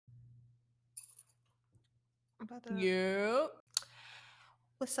But, Yeah.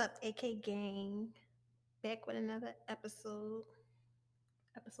 what's up, AK Gang? Back with another episode.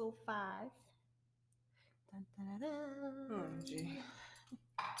 Episode 5. Dun, dun, dun, dun. Oh, gee.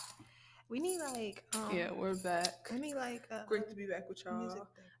 We need like Yeah, we're back. we need like Great to be back with music y'all.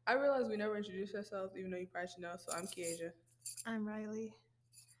 thing. I realized we never introduced ourselves, even though you probably should know. So I'm Kiesia. I'm Riley,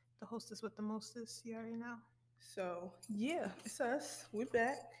 the hostess with the mostest. You already know. So yeah, it's us. We're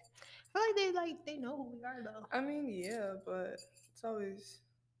back. I feel like they know who we are though. I mean, yeah, but it's always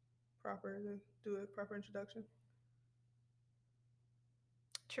proper to do a proper introduction.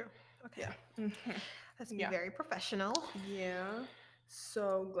 True. Okay. Yeah. Let's be Yeah. very professional. Yeah.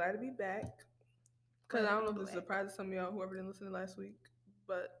 So glad to be back. Because I don't know if this surprises some of y'all, whoever didn't listen to last week,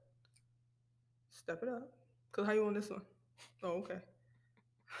 but step it up. Because how you on this one? Oh, okay.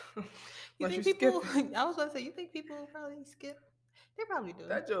 You think people? I was about to say, you think people probably skip? They probably do.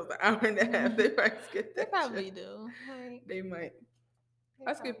 That joke's an hour and a half. They probably skip They that. probably shit. do. Like, They might. they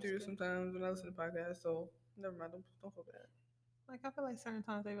I skip probably through sometimes when I listen to podcasts, so never mind. Don't feel bad. Like, I feel like certain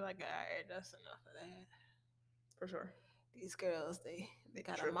times they be like, all right, that's enough of that. For sure. These girls, they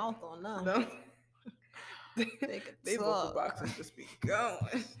got Tripping. a mouth on them. No. they vocal boxes just be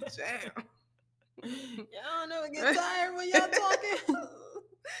going. Damn. Y'all never get tired when y'all talking.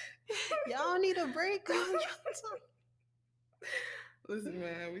 Y'all need a break when y'all talking. Listen,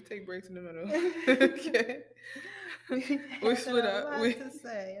 man, we take breaks in the middle. Okay. We split up. To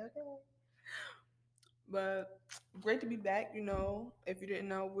say, okay. But great to be back. You know, if you didn't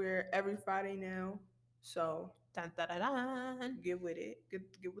know, we're every Friday now. So dun, dun, dun, dun. Get with it.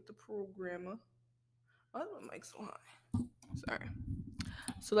 Get with the programmer. Why is my mic so high? Sorry.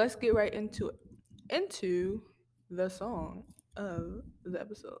 So let's get right into it. Into the song of the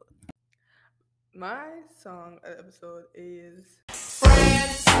episode. My song of the episode is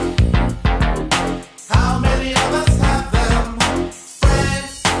Friends. How many of us have them?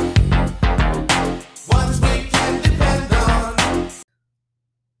 Friends. Ones we can depend on.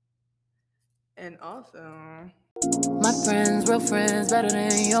 And also my friends, real friends, better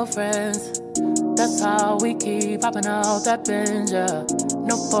than your friends. That's how we keep popping out that binge, yeah.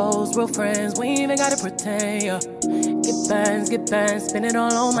 No foes, real friends, we ain't even gotta pretend, yeah. Get bands, spin it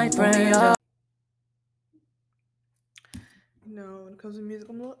all on my friend, yeah. You know, when it comes to music,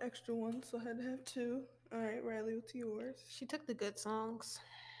 I'm a little extra one, so I had to have two. Alright, Riley, what's yours? She took the good songs,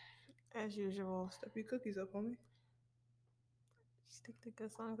 as usual. Step your cookies up on me. She took the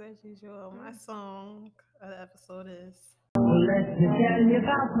good songs as usual. My song of the episode is let me tell you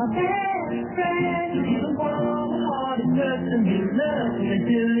about my best friend. He's a warm-hearted person who loves me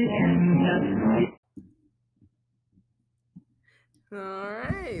till the end.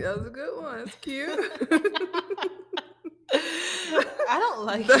 Alright, that was a good one. That's cute. I don't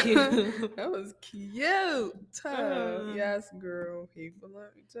like you. That was cute. Yes, girl. People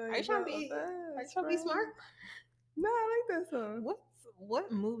let me tell you. Are you trying to be smart? No, I like that song.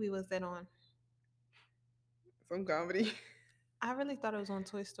 What movie was that on? Some comedy. I really thought it was on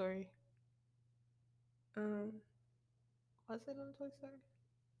Toy Story. Was it on Toy Story?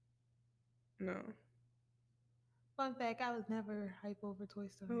 No. Fun fact, I was never hype over Toy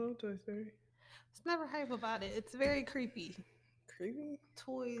Story. I love Toy Story. I was never hype about it. It's very creepy. Creepy?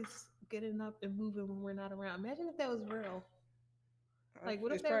 Toys getting up and moving when we're not around. Imagine if that was real. Like,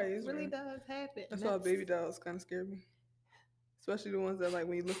 what if It's that probably really does happen? That's why baby dolls kind of scare me. Especially the ones that, like,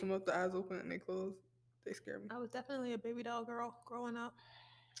 when you lift them up, the eyes open and they close. They scare me. I was definitely a baby doll girl growing up.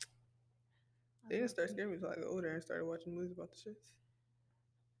 They didn't start scaring me until I got older and started watching movies about the shits.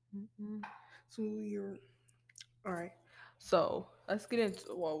 Mm-mm. So you're... Alright. So, let's get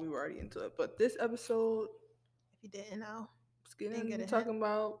into... Well, we were already into it. But this episode... If you didn't know. Let's get into talking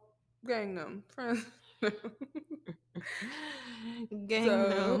about Gang Nem. Friends. Gang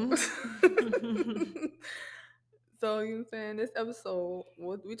Nem. So, you know what I'm saying? This episode,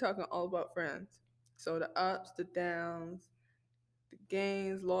 we talking all about friends. So, the ups, the downs, the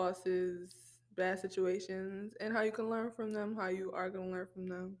gains, losses, bad situations, and how you can learn from them, how you are going to learn from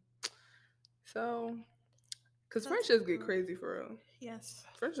them. So, because friendships get crazy for real. Yes.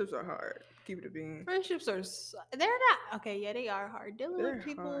 Friendships are hard. Keep it a bean. Friendships are, they're not, okay, yeah, they are hard. Dealing with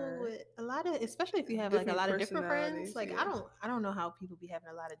people with a lot of, especially if you have like a lot of different friends. Like, yeah. I don't know how people be having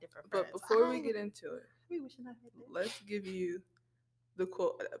a lot of different friends. But before we get into it, let's give you the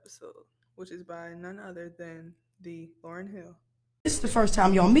quote of the episode, which is by none other than the Lauryn Hill. This is the first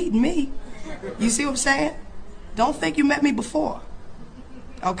time y'all meeting me. You see what I'm saying? Don't think you met me before.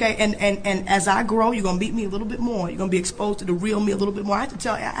 Okay, and as I grow, you're gonna meet me a little bit more. You're gonna be exposed to the real me a little bit more. I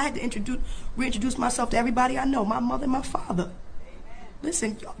had to reintroduce myself to everybody I know, my mother and my father.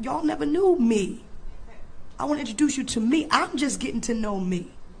 Listen, y'all never knew me. I want to introduce you to me. I'm just getting to know me.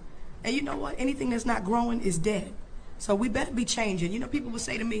 And you know what? Anything that's not growing is dead. So we better be changing. You know, people would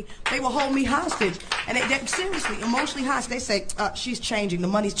say to me, they will hold me hostage. And they seriously, emotionally hostage. They say, she's changing. The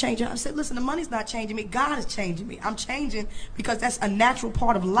money's changing. I said, listen, the money's not changing me. God is changing me. I'm changing because that's a natural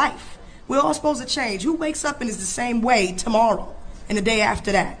part of life. We're all supposed to change. Who wakes up and is the same way tomorrow and the day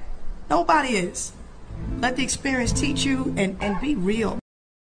after that? Nobody is. Let the experience teach you and be real.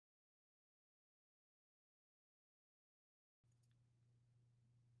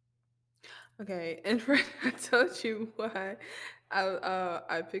 Okay, and I told you why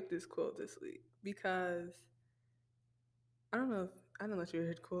I picked this quote this week because I don't know if I don't know if you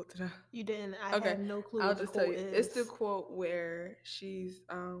heard the quote today. You didn't. I Okay, have no clue I'll what the just tell quote you. is. It's the quote where she's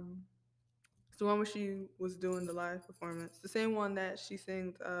it's the one where she was doing the live performance, the same one that she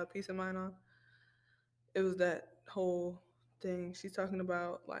sings "Peace of Mind" on. It was that whole thing. She's talking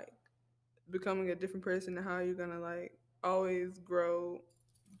about like becoming a different person and how you're gonna like always grow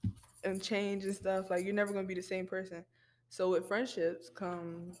and change and stuff. Like you're never gonna be the same person. So with friendships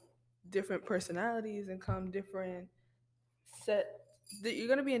come different personalities and come different set. You're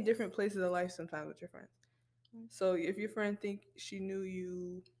gonna be in different places of life sometimes with your friends. So if your friend think she knew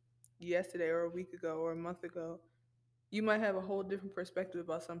you yesterday or a week ago or a month ago, you might have a whole different perspective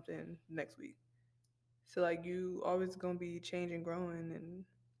about something next week. So like you always gonna be changing, growing, and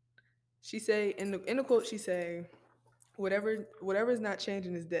she say in the quote she say, whatever is not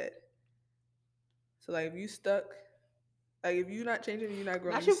changing is dead. So like if you stuck, like if you're not changing, you're not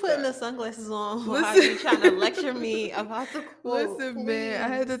growing. Not You you putting the stuck. sunglasses on while Listen, you trying to lecture me about the quote. listen, Please.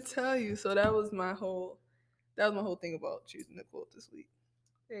 man, I had to tell you. So that was my whole thing about choosing the quote this week.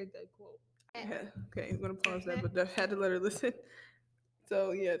 Very good quote. Yeah. Okay, I'm gonna pause that, but I had to let her listen.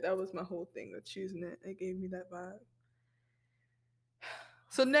 So yeah, that was my whole thing of choosing it. It gave me that vibe.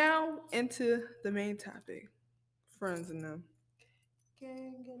 So now into the main topic, friends and them.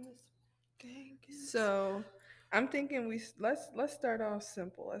 Gang goodness. So I'm thinking let's start off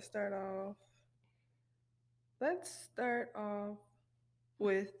simple. Let's start off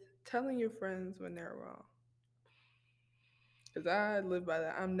with telling your friends when they're wrong. Cause I live by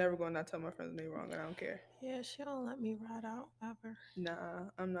that. I'm never going to not tell my friends when they're wrong, and I don't care. Yeah, she don't let me ride out ever. Nah,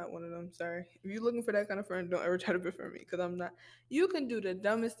 I'm not one of them. Sorry. If you're looking for that kind of friend, don't ever try to befriend me, because I'm not. You can do the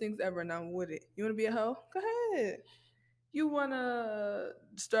dumbest things ever, and I'm with it. You want to be a hoe? Go ahead. You wanna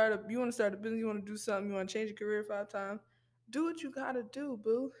You wanna start a business. You wanna do something. You wanna change your career 5 times. Do what you gotta do,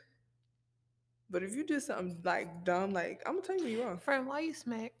 boo. But if you do something like dumb, like I'm gonna tell you when you're wrong. Friend, why you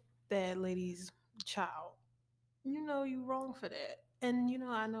smack that lady's child? You know you wrong for that. And you know,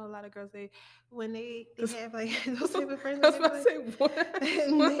 I know a lot of girls. When they have like those type of friends. I was about to say what? They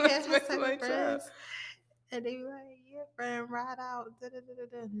have those type my of friends, and they be like, "Yeah, friend, ride out." Da, da, da, da,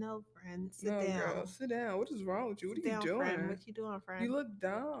 da. No, friend, sit down. Girl, sit down. What is wrong with you? What Sit are you down, doing? friend. What you doing, friend? You look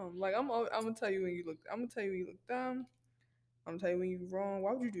dumb. Like I'm gonna tell you when you look. I'm gonna tell you when you look dumb. I'm gonna tell you when you're wrong.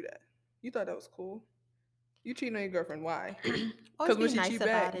 Why would you do that? You thought that was cool. You cheating on your girlfriend. Why? Because when she nice cheat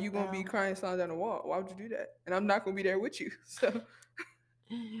back, you're going to be crying sliding down the wall. Why would you do that? And I'm not going to be there with you. So,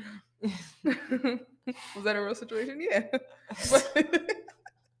 was that a real situation? Yeah.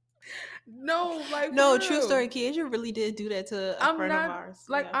 No, like no, for true real. story. Keisha really did do that to a friend of ours.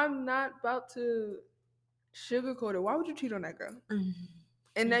 Like, yeah. I'm not about to sugarcoat it. Why would you cheat on that girl?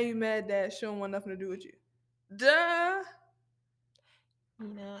 And now you mad that she don't want nothing to do with you. Duh.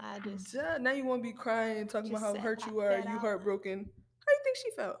 You know, I just now you want to be crying and talking about how hurt you are, you heartbroken. How you think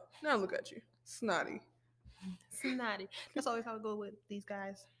she felt? Now look at you, snotty. That's always how I go with these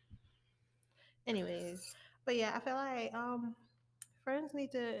guys. Anyways, but yeah, I feel like friends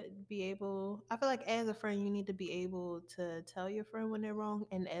need to be able. I feel like as a friend, you need to be able to tell your friend when they're wrong,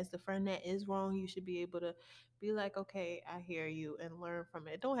 and as the friend that is wrong, you should be able to be like, okay, I hear you, and learn from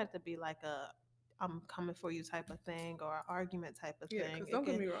it. It don't have to be like a I'm coming for you type of thing or an argument type of thing. Yeah, because don't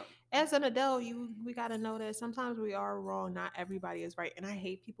get me wrong. As an adult, we gotta know that sometimes we are wrong. Not everybody is right, and I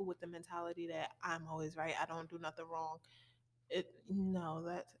hate people with the mentality that I'm always right. I don't do nothing wrong.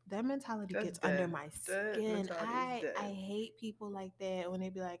 That mentality gets under my skin. I hate people like that when they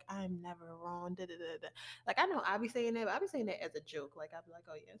be like, I'm never wrong. Da, da, da, da. Like I know I be saying that, but I be saying that as a joke. Like I be like,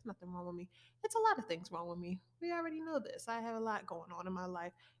 oh yeah, it's nothing wrong with me. It's a lot of things wrong with me. We already know this. I have a lot going on in my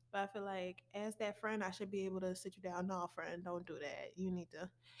life. But I feel like as that friend, I should be able to sit you down. No, friend, don't do that. You need to.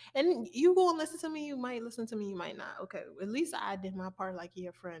 And you go and listen to me. You might listen to me. You might not. Okay, at least I did my part. Like,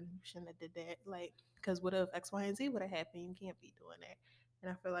 yeah, friend, you shouldn't have did that. Like, because what if X, Y, and Z would have happened? You can't be doing that. And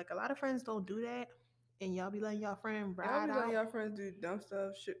I feel like a lot of friends don't do that. And y'all be letting y'all friend ride Y'all be letting out. y'all friends do dumb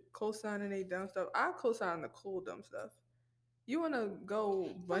stuff, shit, co-signing they dumb stuff. I co-sign the cool dumb stuff. You want to go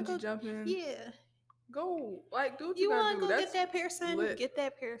bungee jumping? Yeah. Go, like, do what you You gotta want to do. go That's get that piercing? lit. Get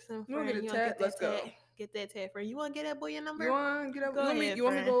that piercing, You want to friend. get a You want to tat? get Let's that tat? go. Get that tat, friend. You want to get that boy your number? You want to get up? Go ahead, You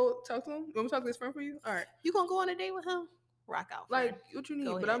want me to friend. go talk to him? You want me to talk to his friend for you? All right. You gonna go on a date with him? Rock out, friend. Like, what you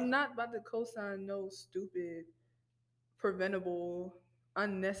Go need? But ahead. I'm not about to co-sign no stupid, preventable,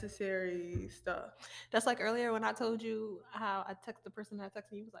 unnecessary stuff. That's like earlier when I told you how I text the person that I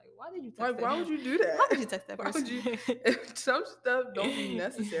texted. You was like, "Why did you text Like, that? why would you do that? Why would you text that Why person?" would you? Some stuff don't be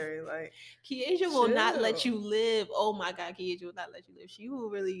necessary. Like, Kiesia will not let chill. you live. Oh my God, Kiesia will not let you live. She will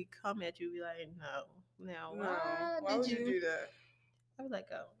really come at you, be like, "No, now No, why why did would you you?" do that? I was like,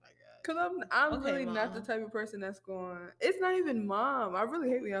 "Oh my Cause gosh." I'm Okay, really not the mom. type of person that's going. It's not even mom. I really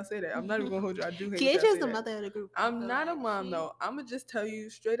hate when y'all say that. I'm not even gonna hold you. I do hate when y'all Kiesia is say the that. mother of the group. I I'm feel not a like mom she. though. I'm gonna just tell you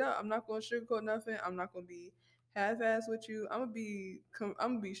straight up. I'm not gonna sugarcoat nothing. I'm not gonna be half-ass with you. I'm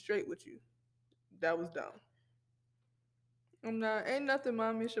gonna be straight with you. That was dumb. I'm not. Ain't nothing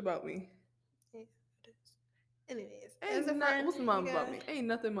momish about me. Yeah, it is. Anyways, as Ain't a not. friend, What's you mom about got me? Ain't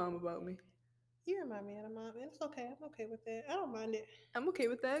nothing mom about me. you remind me of a mom, and it's okay. I'm okay with that. I don't mind it. I'm okay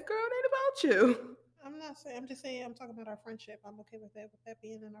with that. Girl, it ain't about you. I'm not saying. I'm just saying. I'm talking about our friendship. I'm okay with that. With that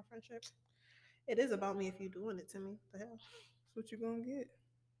being in our friendship, it is about me if you're doing it to me. The hell. That's what you gonna get.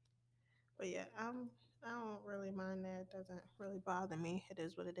 But yeah, I don't really mind that. It doesn't really bother me. It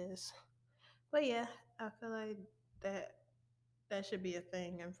is what it is. But yeah, I feel like that that should be a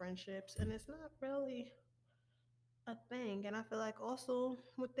thing in friendships, and it's not really a thing. And I feel like also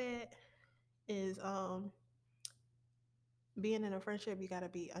with that is being in a friendship, you gotta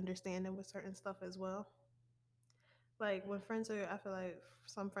be understanding with certain stuff as well. Like when friends are, I feel like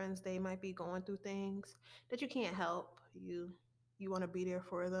some friends they might be going through things that you can't help. You want to be there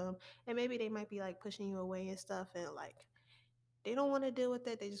for them, and maybe they might be like pushing you away and stuff, and like they don't want to deal with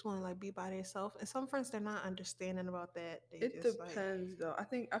that. They just want to like be by themselves. And some friends they're not understanding about that. They It just like depends though. I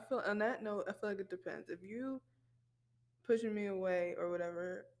feel on that note, I feel like it depends. If you pushing me away or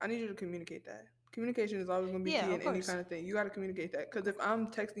whatever, I need you to communicate that. Communication is always going to be yeah, key of in any course. kind of thing. You got to communicate that. Because if I'm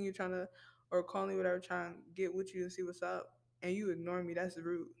texting you trying to, or calling you whatever, trying to get with you and see what's up, and you ignore me, that's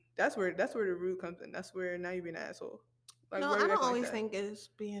rude. That's where the rude comes in. That's where now you being an asshole. Like, No, why are I you don't acting like always that? think it's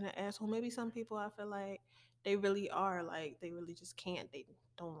being an asshole. Maybe some people I feel like they really are like they really just can't. They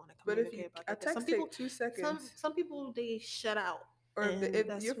don't want to But if you communicate about a that. Cause some text people, take 2 seconds, some people they shut out, or and if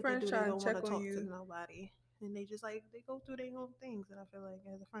that's your what they friends do. They try and don't want to check on talk to you, nobody, and they just like they go through their own things. And I feel like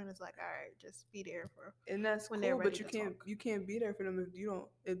as a friend, it's like all right, just be there for and that's when they're cool, but ready to talk. you can't be there for them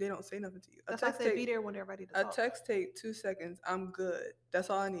if they don't say nothing to you. That's why I said be there when they're ready to A talk. text take 2 seconds. I'm good. That's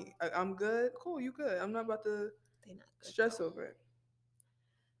all I need. I'm good. Cool, you good. I'm not about to They not good stress though. over it.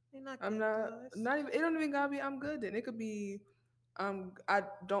 They not I'm good not though. not even. It don't even gotta be. I'm good. Then it could be. I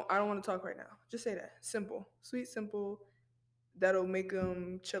don't want to talk right now. Just say that. Simple, sweet, simple. That'll make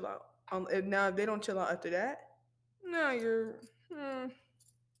them chill out. If they don't chill out after that, no, you're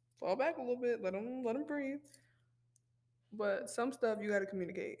fall back a little bit. Let them breathe. But some stuff you gotta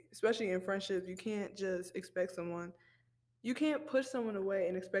communicate, especially in friendships. You can't just expect someone. You can't push someone away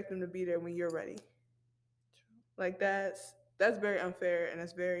and expect them to be there when you're ready. Like that's very unfair and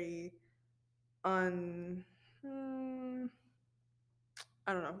that's very un. Hmm,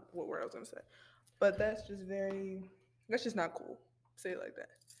 I don't know what word I was gonna say, but that's just not cool. Say it like that.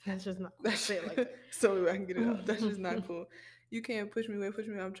 That's just not cool. That's Say it like that. so I can get it out. That's just not cool. You can't push me away. Push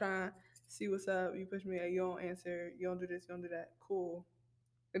me. I'm trying to see what's up. You push me. You don't answer. You don't do this. You don't do that. Cool.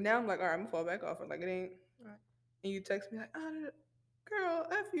 And now I'm like, all right, I'm gonna fall back off. Like it ain't. Right. And you text me like, oh, girl,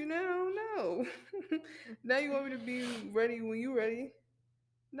 F you now. No. Now you want me to be ready when you ready.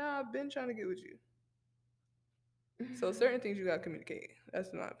 Nah, I've been trying to get with you. So certain things you gotta communicate.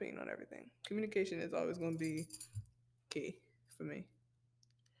 That's my opinion on everything. Communication is always gonna be key for me.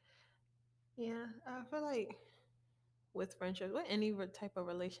 Yeah, I feel like with friendships, with any type of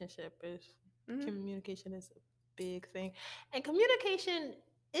relationship, is Mm-hmm. communication is a big thing, and communication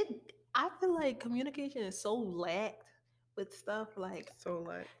I feel like communication is so lacked with stuff like So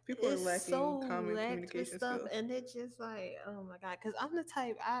like people are it's lacking so common lacked with communication stuff, skills. and it's just like oh my god, because I'm the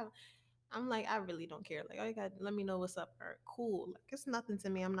type I'm like I really don't care. Like oh you got let me know what's up, or cool. Like it's nothing to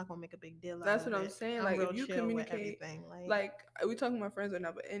me. I'm not gonna make a big deal out That's what of I'm it. saying. I'm Like real if you chill with communicate, everything. Like like we talking about friends right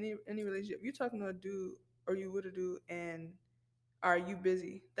now, but any relationship, you talking to a dude or you with a dude and are you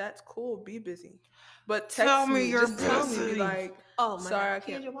busy? That's cool. Be busy. But tell text me me. you're Just tell me. Be busy. like, Oh my god, sorry, I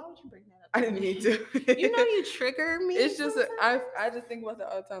can't. Kendra, why would you bring that up I to didn't mean me? to. You know you trigger me. It's just Sometimes. I just think about that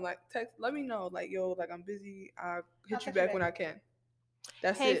all the time. Like text, let me know. Like yo, like I'm busy. I'll I'll hit you text you back back. when I can.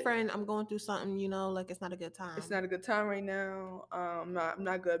 That's Hey it. friend, I'm going through something. You know, like it's not a good It's time. not a good time right now. I'm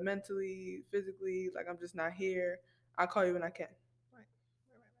not good mentally, physically. Like I'm just not here. I'll call you when I can. Right.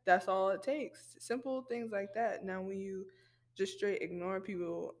 That's all it takes. Simple things like that. Now, when you just straight ignore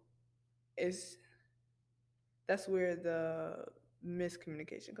people, it's that's where the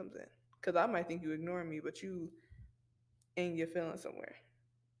miscommunication comes in. Because I might think you ignoring me, but you in your feelings somewhere.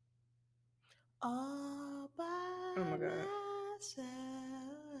 All by Oh my god. myself.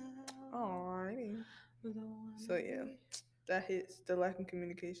 Alrighty. Don't So wanna yeah, be- that hits the lack of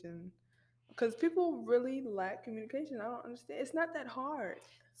communication. Because people really lack communication. I don't understand. It's not that hard.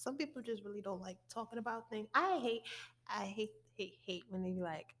 Some people just really don't like talking about things. I hate when they be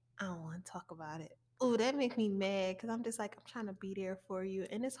like, I don't want to talk about it. Oh, that makes me mad because I'm just like, I'm trying to be there for you,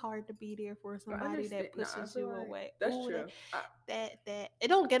 and it's hard to be there for I somebody understand. that No, I pushes feel you like away. that's Oh, true. that it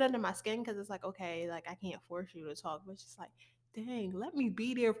don't get under my skin because it's like, okay, like I can't force you to talk, but it's just like, dang, let me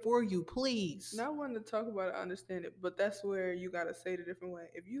be there for you, please. Not wanting to talk about it, I understand it, but that's where you gotta say it a different way.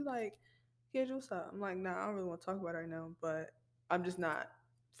 If you like, yeah, what's up? I'm like, nah, I don't really want to talk about it right now, but I'm just not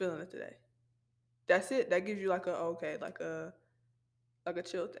feeling it today. That's it. That gives you like a okay, like a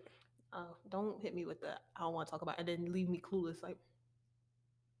chill thing. Don't hit me with the I don't want to talk about it and then leave me clueless. Like,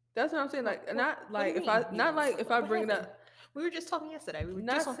 That's what I'm saying. Like, not what do like you if mean? I You not don't want to like talk if about it? I What bring it happened? up. We were just talking yesterday. We were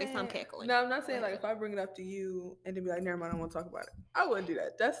Not just on saying FaceTime cackling. no. I'm not saying What like if happened? I bring it up to you and then be like, never mind, I don't want to talk about it. I wouldn't do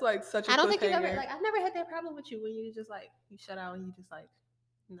that. That's like such a I don't think you've ever cliffhanger. like I've never had that problem with you when you just like you shut out and you just like,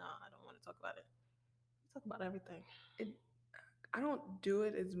 no, I don't want to talk about it. Talk about everything. It, I don't do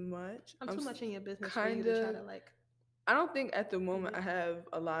it as much. I'm too much in your business for you kind to try of. to like. I don't think at the moment I have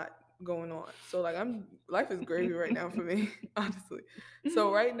a lot going on. So like life is gravy right now for me, honestly.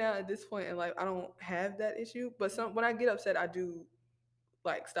 So right now at this point in life, I don't have that issue. But when I get upset, I do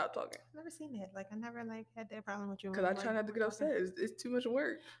like stop talking I've never seen that. Like I never like had that problem with you. because I Like try not to we're get talking. upset. It's too much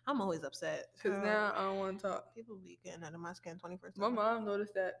work. I'm always upset. Because So now I don't want to talk. people be getting under my skin 24/7. My mom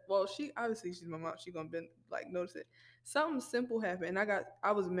noticed that. Well, she's my mom. She gonna be like notice it. Something simple happened, and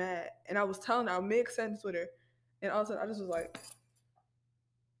I was mad, and I was telling her I made sense with her, and all of a sudden I just was like.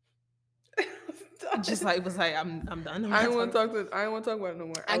 Just like was like I'm done. I don't want to talk about it no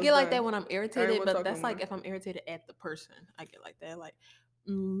more. I was get like done. that when I'm I didn't irritated, want to but talk no that's like more. if I'm irritated at the person. I get like that. Like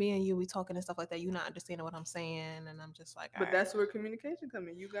me and you, we talking and stuff like that. You not understanding what I'm saying, and I'm just like, all But right. that's where communication come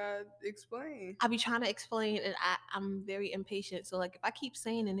in. You gotta explain. I be trying to explain, and I'm very impatient. So like if I keep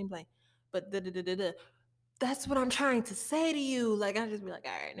saying it, and they be like, but da da da da da. That's what I'm trying to say to you. Like I just be like,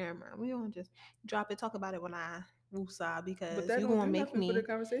 all right, never mind. We gonna just drop it. Talk about it when I woosah But because that you don't gonna do make nothing for the me.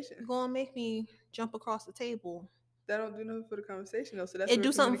 conversation. You gonna make me jump across the table. That don't do nothing for the conversation though. So that's It where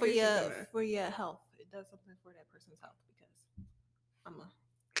do something communication come in. for your health. It does something for that person's health because I'm a.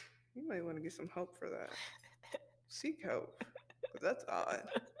 You might want to get some help for that. Seek help. Because that's odd.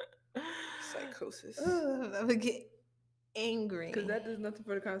 Psychosis. I would get angry. Because that does nothing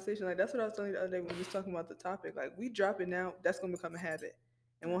for the conversation. Like that's what I was telling you the other day when we was talking about the topic. Like we drop it now, that's gonna become a habit.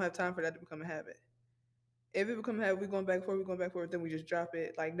 And won't have time for that to become a habit. If it become a habit, we going back and forth, then we just drop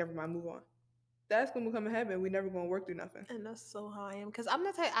it, like never mind, move on. That's gonna become a habit and we never gonna work through nothing. And that's so how I am. Because I'm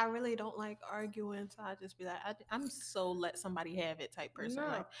the type, I really don't like arguing. So I just be like, I'm so let somebody have it type person. No,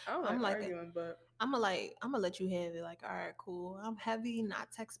 Like, I don't I'm like like, arguing, but I'm gonna let you have it. Like, all right, cool. I'm heavy,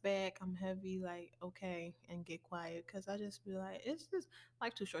 not text back. I'm heavy, like, okay, and get quiet. Because I just be like, it's just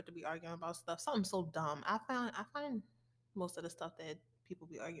life too short to be arguing about stuff. Something so dumb. I find most of the stuff that people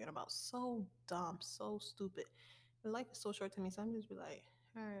be arguing about so dumb, so stupid. Life is so short to me. So I'm just be like,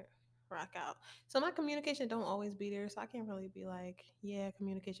 all right, rock out. So my communication don't always be there. So I can't really be like, yeah,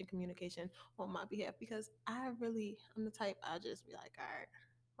 communication on my behalf because I'm the type I just be like, all right,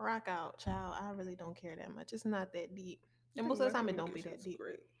 rock out, child. I really don't care that much. It's not that deep. I And think most of my the time it don't be communication that is deep.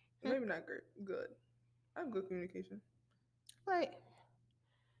 great. Hmm. Maybe not great, good. I have good communication. Like,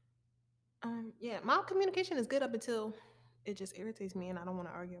 yeah, my communication is good up until it just irritates me and I don't want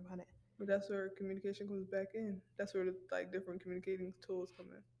to argue about it. But that's where communication comes back in. That's where the like different communicating tools come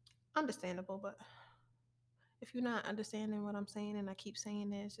in. Understandable, but if you're not understanding what I'm saying and I keep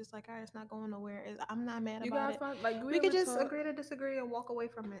saying it, it's just like, all right, it's not going nowhere. I'm not mad You about gotta it. find like We could just agree to disagree and walk away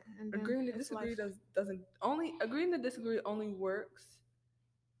from it, and then agreeing to it's disagree life. doesn't only agreeing to disagree only works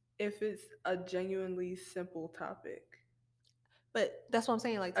if it's a genuinely simple topic. But that's what I'm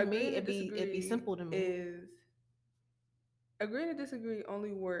saying. Like to me, Agreeing to it'd be simple to me. is agreeing to disagree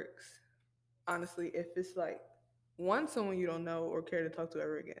only works honestly if it's like someone you don't know or care to talk to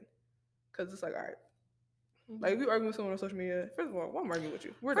ever again. Because it's like, all right, like if you argue with someone on social media, first of all, why am I arguing with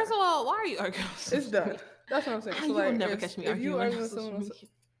you? We're First done. of all, why are you arguing? It's done. That's what I'm saying. So You like, will never catch me if you arguing argue on with social someone, media.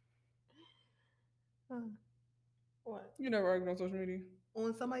 What? you never argue on social media.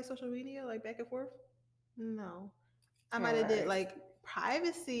 On somebody's social media, like back and forth? No. I might have did like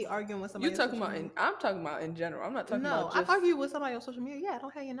privacy arguing with somebody. You talking about? I'm talking about in general. I'm not talking about just. I've argued with somebody on social media. Yeah, I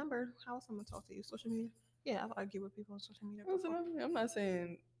don't have your number. How would someone talk to you? Social media. Yeah, I've argued with people on social media before. I'm not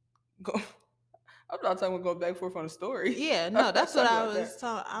saying go. I'm not talking about go back and forth on a story. Yeah, no, that's what I was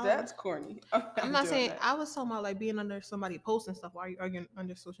talking. That's corny. I'm not saying that. I was talking about like being under somebody posting stuff while you're arguing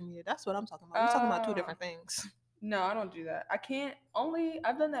under social media. That's what I'm talking about. We're talking about two different things. No, I don't do that. I can't.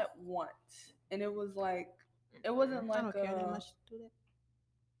 I've done that once, and it was like it wasn't like I don't care that much to do that.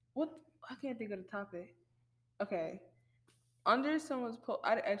 What? I can't think of the topic. Okay. Under someone's post,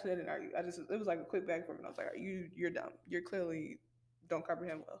 I didn't argue. It was like a quick back and forth, and I was like, you're dumb. You're clearly don't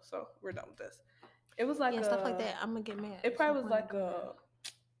comprehend well, so we're done with this. It was like stuff like that. I'm gonna get mad. It probably was like a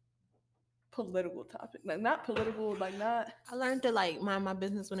political topic, like not political, like not. I learned to like mind my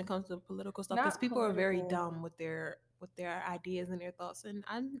business when it comes to political stuff because people are very dumb with their ideas and their thoughts, and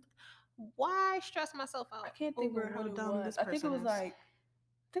why stress myself out? I can't think over how dumb this person is. I think it was like.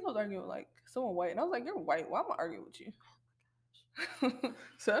 I think I was arguing with like someone white, and I was like, "You're white. Why am I arguing with you?"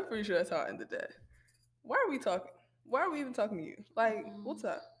 So I'm pretty sure that's how I ended that. Why are we talking? Why are we even talking to you? Like, what's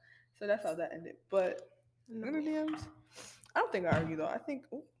up? So that's how that ended. But in the DMs, I don't think I argue though. I think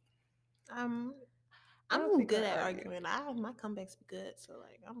I'm good at arguing. My comebacks be good. So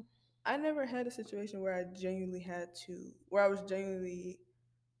like I never had a situation where I was genuinely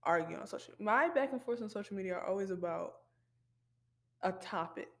arguing on social. My back and forth on social media are always about a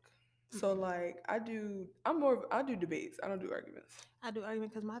topic. So like I do debates. I don't do arguments. I do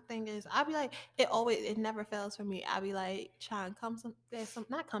argument because my thing is I be like it never fails for me. I be like trying to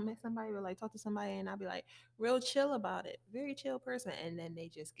not come at somebody but like talk to somebody and I be like real chill about it, very chill person, and then they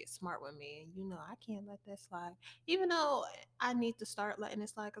just get smart with me and I can't let that slide. Even though I need to start letting it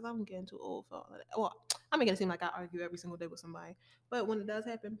slide because I'm getting too old for all of that. Well, I'm making it seem like I argue every single day with somebody, but when it does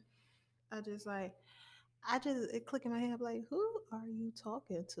happen, it click in my head like, who are you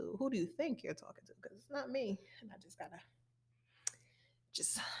talking to? Who do you think you're talking to? Because it's not me. And I just gotta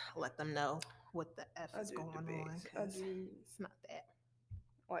let them know what the F is going on. Because it's not that.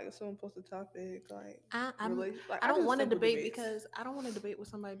 Like if someone posts a topic, like I don't want to debate because I don't want to debate with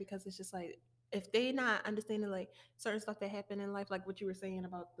somebody because it's just like if they not understanding like certain stuff that happen in life, like what you were saying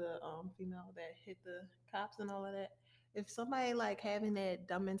about the female that hit the cops and all of that. If somebody like having that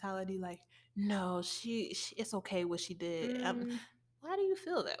dumb mentality, like no, she it's okay what she did. Why do you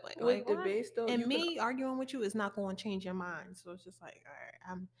feel that way? With debates though, and me arguing with you is not going to change your mind. So it's just like, all right,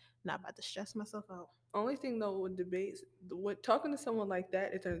 I'm not about to stress myself out. Only thing though with debates, talking to someone like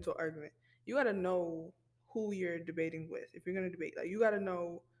that, it turns into an argument. You got to know who you're debating with. If you're gonna debate, like you got to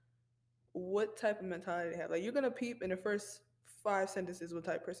know what type of mentality they have. Like you're gonna peep in the first 5 sentences what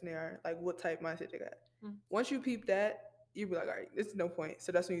type of person they are, like what type mindset they got. Once you peep that, you be like, all right, there's no point.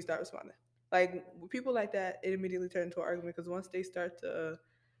 So that's when you start responding. Like with people like that, it immediately turns into an argument because once they start to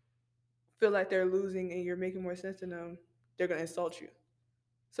feel like they're losing and you're making more sense than them, they're gonna insult you.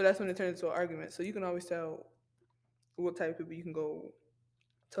 So that's when it turns into an argument. So you can always tell what type of people you can go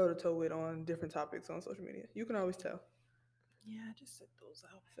toe to toe with on different topics on social media. You can always tell. Yeah, I just set those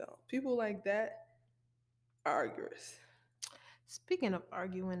out. So people like that are arguers. Speaking of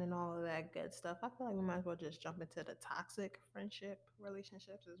arguing and all of that good stuff, I feel like we might as well just jump into the toxic friendship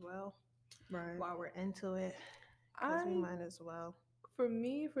relationships as well. Right. While we're into it, because we might as well. For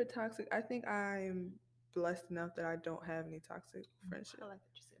me, for toxic, I think I'm blessed enough that I don't have any toxic friendship. I like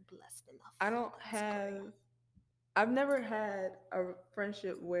that you said blessed enough. I don't have. Great. I've never had a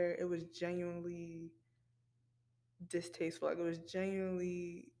friendship where it was genuinely distasteful. Like it was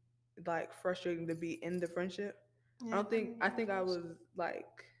genuinely like frustrating to be in the friendship. Yeah, I think I was like,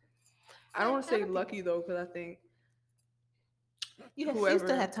 I don't want to say lucky though, because I think you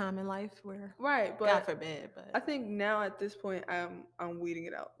still have time in life where right, but God forbid. But I think now at this point I'm weeding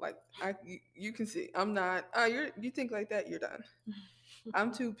it out. Like you can see I'm not. You think like that, you're done.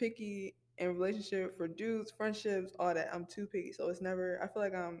 I'm too picky in relationship for dudes, friendships, all that. I'm too picky, so it's never. I feel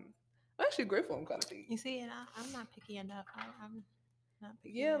like I'm actually grateful. I'm kind of picky. You see, and I'm not picky enough. I'm not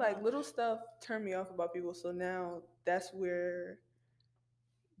picky. Yeah, like little stuff turn me off about people. So now that's where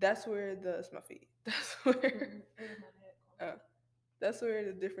it's my feet. That's where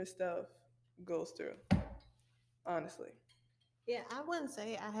the different stuff goes through. Honestly. Yeah, I wouldn't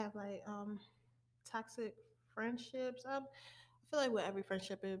say I have like toxic friendships. I feel like with every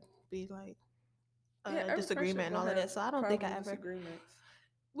friendship it'd be like a disagreement and all of that. So I don't think I ever.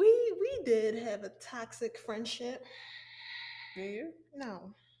 We did have a toxic friendship. Do you?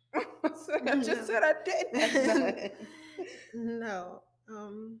 No. I just said I did. No.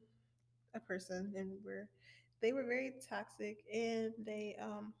 A person, and they were very toxic, and they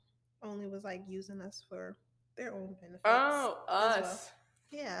only was like using us for their own benefits. Oh, as well. us.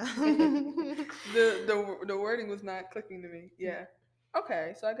 Yeah. The wording was not clicking to me. Yeah.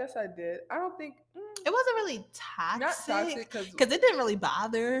 Okay, so I guess I did. I don't think It wasn't really not toxic toxic because because it didn't really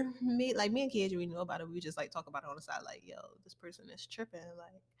bother me. Like me and Kiedra, we knew about it. We just like talk about it on the side, like, yo, this person is tripping.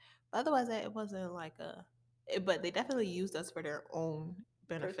 Like, but otherwise, it wasn't like but they definitely used us for their own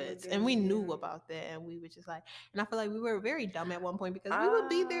benefits, and we gain, knew yeah. about that, and we were just like, and I feel like we were very dumb at one point because we would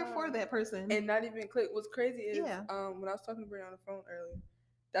be there for that person and not even click. What's crazy is Yeah. when I was talking to Brittany on the phone earlier,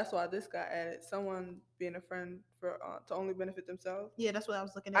 that's why this got added. Someone being a friend for to only benefit themselves. Yeah, that's what I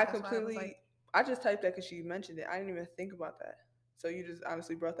was looking at. I That's why I was completely. like, I just typed that because she mentioned it. I didn't even think about that. So you just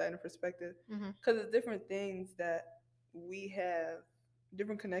honestly brought that into perspective mhm. because it's different things that we have,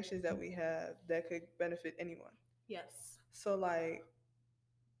 different connections that we have that could benefit anyone. Yes. So like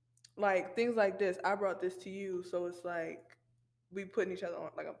things like this. I brought this to you, so it's like we putting each other on.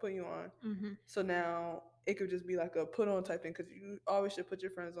 Like I'm putting you on. Mhm. So now it could just be like a put on type thing because you always should put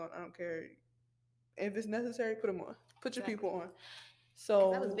your friends on. I don't care if it's necessary. Put them on. Put your people on.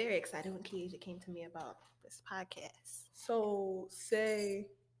 So I was very excited when Kiesha came to me about this podcast. So say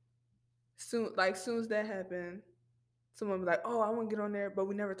soon as that happened, someone be like, "Oh, I want to get on there," but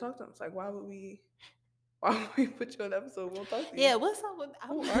we never talked to them. It's like, why would we? Why would we put you on the episode? We won't talk to you. Yeah, what's up with?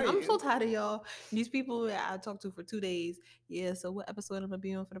 Who are I'm you? so tired of y'all. These people that I talked to for 2 days. Yeah, so what episode I'm gonna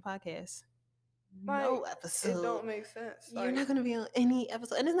be on for the podcast? No Like, episode. it don't make sense. You're Like, not gonna be on any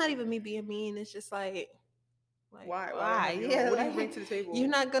episode, and it's not even me being mean. It's just like why? Why? have you Yeah, on? What do you like, bring to the table? you're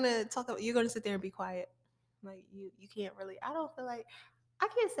not gonna talk. You're gonna sit there and be quiet. Like you can't really. I don't feel like I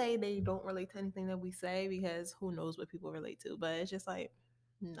can't say they don't relate to anything that we say because who knows what people relate to. But it's just like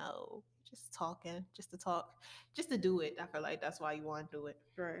no, just talking, just to talk, just to do it. I feel like that's why you want to do it.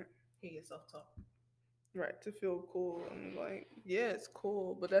 Right. Hear yourself talk. Right. To feel cool and like, yeah, it's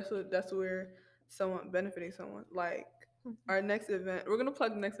cool, but that's where someone benefiting someone. Like our next event, we're gonna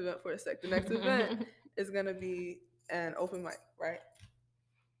plug the next event for a sec. The next event is gonna be an open mic, right?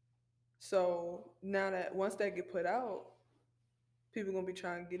 So now that once that get put out, people gonna be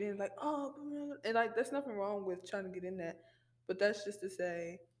trying to get in, like, oh, and like there's nothing wrong with trying to get in that, but that's just to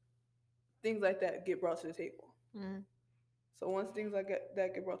say things like that get brought to the table. Mm. So once things like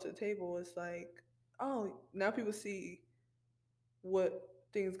that get brought to the table, it's like, oh, now people see what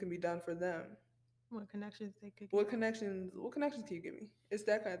things can be done for them. What connections they could get? What connections can you give me? It's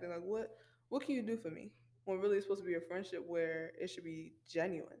that kind of thing. Like what can you do for me? When really it's supposed to be a friendship where it should be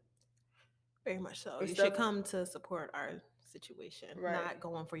genuine. Very much so. But You stuff- should come to support our situation, Right. not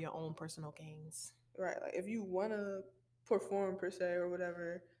going for your own personal gains. Right. Like if you wanna perform per se or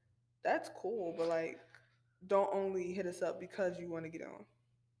whatever, that's cool. But like don't only hit us up because you want to get on.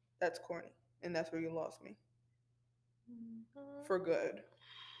 That's corny. And that's where you lost me. For good.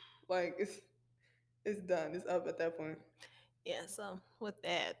 Like it's done. It's up at that point. Yeah, so with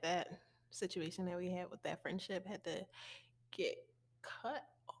that situation that we had with that friendship had to get cut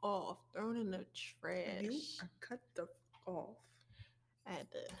off, thrown in the trash. You are cut the off. I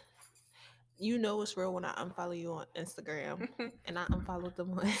had to. You know it's real when I unfollow you on Instagram, and I unfollowed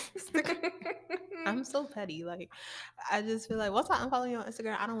them on Instagram. I'm so petty. Like, I just feel like once I unfollow you on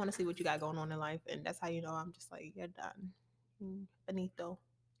Instagram, I don't want to see what you got going on in life, and that's how you know I'm just like you're done. Finito.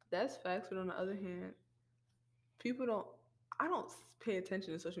 That's facts, but on the other hand, I don't pay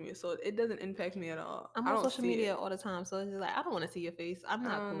attention to social media, so it doesn't impact me at all. I'm I on don't social see media it. all the time, so it's just like I don't want to see your face. I'm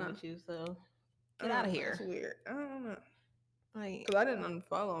not cool know. with you, so get out of here. It's weird. I don't know. Like, Because I didn't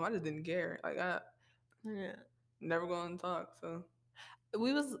unfollow him. I just didn't care. Like, I yeah. never go and talk, so. The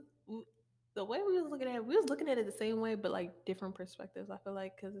way we was looking at it the same way, but like different perspectives. I feel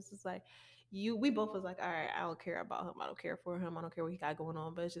like because this is like we both was like, all right, I don't care about him, I don't care for him, I don't care what he got going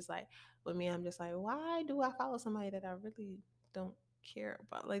on. But it's just like with me, I'm just like, why do I follow somebody that I really don't care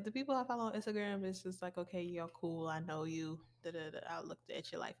about? Like the people I follow on Instagram, it's just like, okay, you're cool, I know you. I looked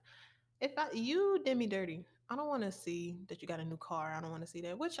at your life. If you did me dirty, I don't want to see that you got a new car. I don't want to see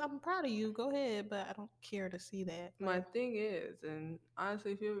that, which I'm proud of you. Go ahead, but I don't care to see that. My thing is, and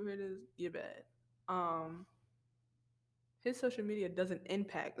honestly, if you ever hear this, you're bad. His social media doesn't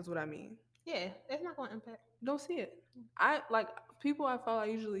impact, is what I mean. Yeah, it's not going to impact. Don't see it. I like people I follow. I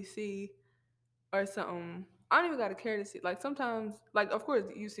usually see or something. I don't even gotta care to see. Like sometimes, like of course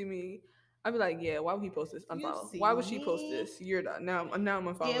you see me. I'd be like, yeah, why would he post this? Unfollow. Why would she post this? You're done. Now I'm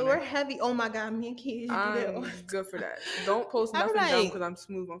unfollowing. Yeah, we're heavy. Oh my god, me and kids, you do that. I'm good for that. Don't post I'm nothing like, dumb because I'm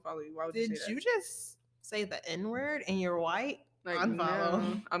smooth on follow you. Why would you say Did that? you just say the N word and you're white? Like Unfollow.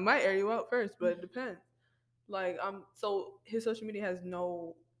 no, I might air you out first, but it depends. Like so his social media has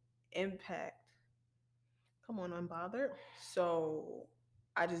no impact. Come on, unbothered. So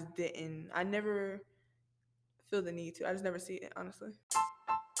I just didn't. I never feel the need to. I just never see it, honestly.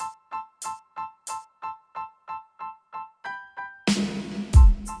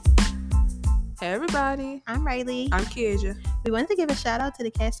 Hey everybody, I'm Riley. I'm Kiesha. We wanted to give a shout out to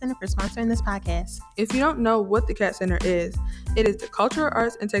the Cat Center for sponsoring this podcast. If you don't know what the Cat Center is, it is the Cultural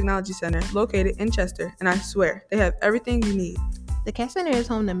Arts and Technology Center located in Chester, and I swear they have everything you need. The Cat Center is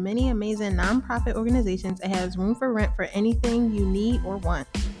home to many amazing nonprofit organizations and has room for rent for anything you need or want.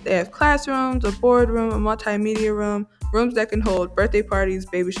 They have classrooms, a boardroom, a multimedia room, rooms that can hold birthday parties,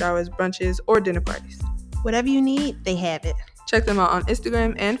 baby showers, brunches, or dinner parties. Whatever you need, they have it. Check them out on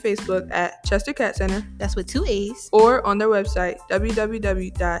Instagram and Facebook at Chester Cat Center. That's with 2 A's. Or on their website,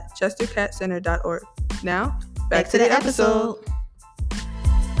 www.chestercatcenter.org. Now, back to the episode.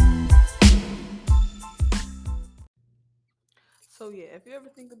 So yeah, if you ever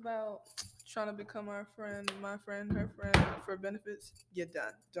think about trying to become our friend, my friend, her friend for benefits, you're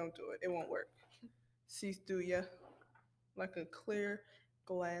done. Don't do it. It won't work. Sees through you like a clear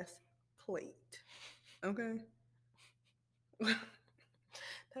glass plate. Okay? That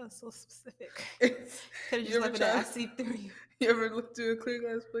was so specific. Could have just left it at I see through you. You ever look through a clear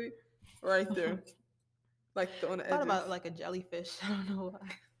glass plate? Right through. Like on the edges. I thought about like a jellyfish. I don't know why.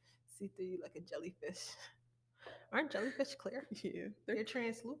 See through you like a jellyfish. Aren't jellyfish clear? Yeah. They're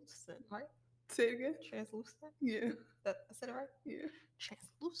translucent, right? Say it again? Translucent? Yeah. I said it right? Yeah.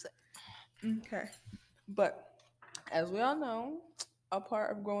 Translucent. Okay. But as we all know, a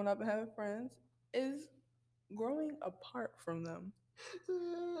part of growing up and having friends is growing apart from them.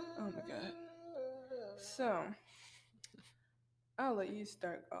 Oh my god. So, I'll let you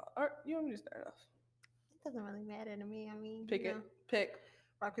start off. Or you want me to start off? It doesn't really matter to me. I mean, Pick it. Pick.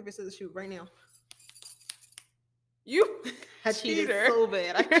 Rock, paper, scissors, shoot right now. You I cheated so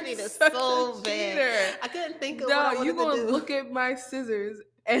bad. I cheated so bad. I couldn't think of what I wanted to do. No, you gonna look at my scissors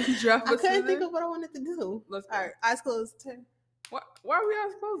and drop a I couldn't scissor? think of what I wanted to do. Let's go. All right, eyes closed. Turn. Why are we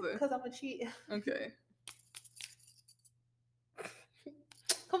eyes closed? Because I'm a cheat. Okay.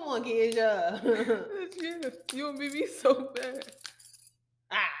 Come on, Keisha. Yeah, you and me so bad.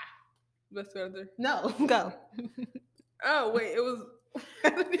 Let's go there. No, go. Oh wait, it was. I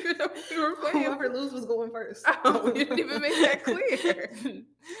didn't even know we were playing. Whoever lose was going first. Oh, you didn't even make that clear.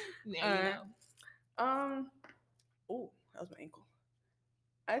 Yeah, Oh, that was my ankle.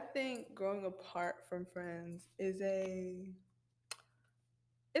 I think growing apart from friends is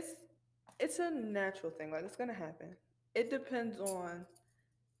it's a natural thing. Like it's gonna happen. It depends on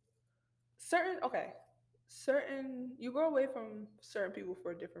certain you go away from certain people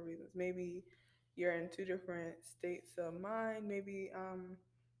for different reasons. Maybe you're in two different states of mind. Maybe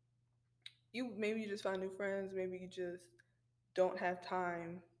you just find new friends. Maybe you just don't have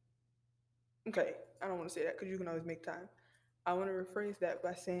time. Okay, I don't want to say that because you can always make time. I want to rephrase that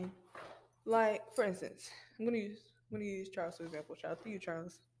by saying, like, for instance, I'm gonna use Charles for example. Shout out to you,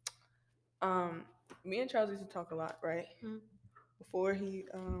 Charles. Me and Charles used to talk a lot, right? Mm-hmm. Before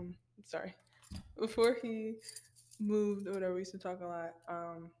he moved or whatever, we used to talk a lot.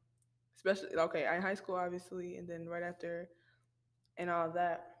 Especially in high school, obviously, and then right after, and all of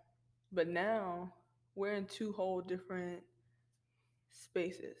that. But now we're in two whole different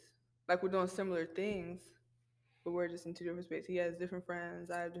spaces. Like we're doing similar things, but we're just in two different spaces. He has different friends.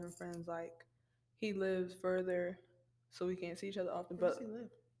 I have different friends. Like he lives further, so we can't see each other often. Where does he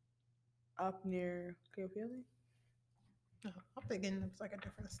live? Up near Clearfield. Oh, I'm thinking it's like a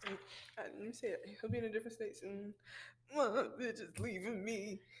different state. Let me say it. He'll be in a different state soon. My bitch is leaving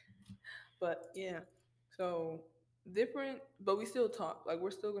me. But yeah, so different, but we still talk. Like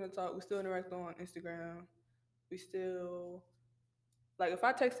we're still gonna talk. We still interact on Instagram. We still like if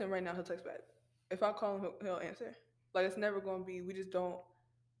I text him right now, he'll text back. If I call him, he'll answer. Like it's never gonna be. We just don't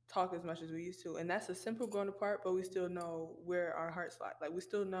talk as much as we used to, and that's a simple growing apart. But we still know where our hearts lie. Like we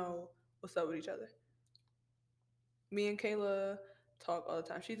still know what's up with each other. Me and Kayla talk all the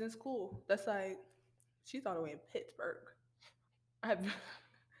time. She's in school. That's like she's all the way in Pittsburgh.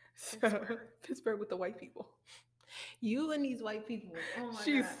 Pittsburgh with the white people. You and these white people. Oh my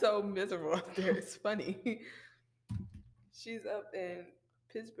She's God. so miserable out there. It's funny. She's up in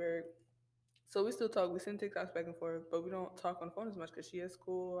Pittsburgh. So we still talk. We send TikToks back and forth, but we don't talk on the phone as much because she has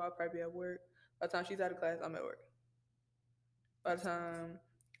school. I'll probably be at work. By the time she's out of class, I'm at work. By the time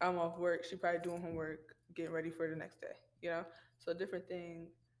I'm off work, she's probably doing homework, getting ready for the next day, So different things.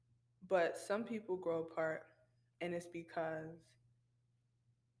 But some people grow apart, and it's because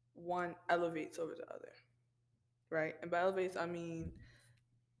one elevates over the other, right? And by elevates, I mean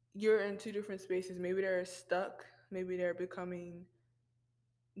you're in two different spaces. Maybe they're stuck. Maybe they're becoming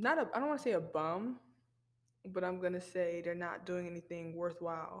I don't want to say a bum, but I'm going to say they're not doing anything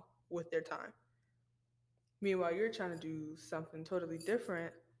worthwhile with their time. Meanwhile, you're trying to do something totally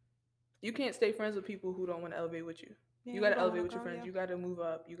different. You can't stay friends with people who don't want to elevate with you. Yeah, You got to don't elevate wanna with your grow, friends. yeah. You got to move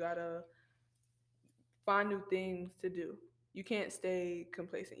up. You got to find new things to do. You can't stay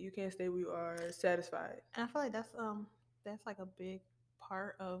complacent. You can't stay where you are satisfied. And I feel like that's like a big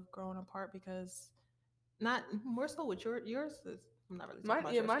part of growing apart because not more so with yours is I'm not really talking Mine,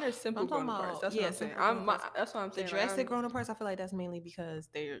 about yeah, yours. mine are But simple I'm talking growing apart. about That's what I'm saying. simple growing parts. That's what I'm The saying. Like drastic I'm, growing apart, I feel like that's mainly because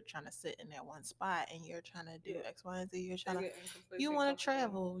they're trying to sit in that one spot and you're trying to do yeah, X, Y, and Z. You're they're trying to getting you complacent, want to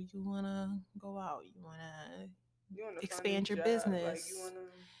comfortable. travel, you want to go out, you want to You want to find a new expand your job. Like you business. want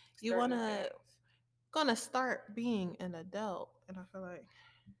to You start want new to things. gonna start being an adult, and I feel like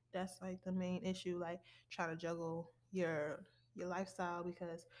that's like the main issue, like trying to juggle your lifestyle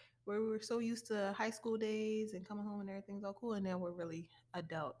because we were so used to high school days and coming home and everything's all cool, and now we're really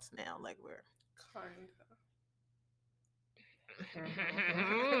adults now. Like we're Kind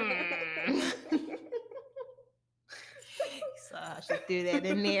so I should do that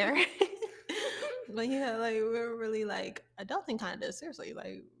in there. But yeah, like we're really like adulting kind of seriously,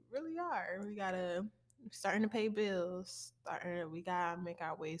 like really are. We gotta starting to pay bills. We gotta make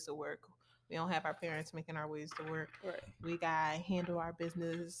our ways to work. We don't have our parents making our ways to work. right. We gotta handle our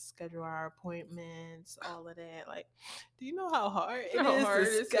business, schedule our appointments, all of that. Like, do you know how hard You it know how is hard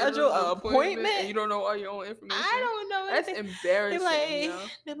to it is schedule scheduling an appointment? and you don't know all your own information. I don't know That's anything. embarrassing, yo.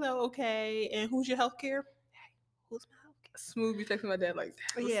 They're like, okay, and who's your healthcare? Who's my healthcare? Smooth be texting my dad like,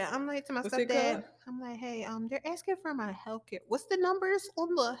 Yeah, I'm like to my what's it stepdad. called? I'm like, hey, they're asking for my healthcare. What's the numbers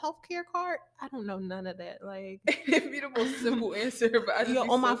on the healthcare card? I don't know none of that. Like, It'd be the most simple answer, but I just yo, be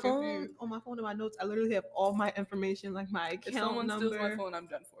on my so phone, confused. on my phone in my notes, I literally have all my information, like my If account someone steals my number. phone, I'm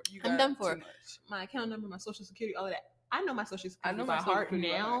done for. You I'm got done for. too much. My account number, my social security, all of that. I know my social I security know by my social heart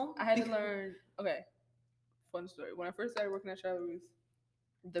security by heart. now. I had to learn. Okay, fun story. When I first started working at Charlotte's,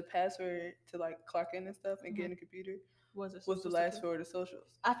 the password to like clock in and stuff and get in the computer Was was the last four of the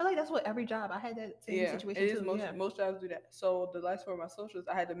socials. I feel like that's what every job. I had that same Yeah, situation it is. too. Most jobs do that. So the last four of my socials,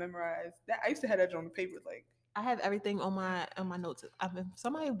 I had to memorize. That I used to have that on the paper. Like I have everything on my notes. If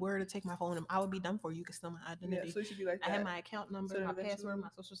somebody were to take my phone, I would be done for. You can steal my identity. yeah, so it should be like that. I have my account number, So my eventually- password, my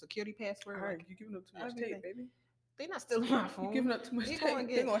social security password. All right, Like, you giving up too much everything. tape, baby. They're not stealing my phone. You giving up too much They tape. gonna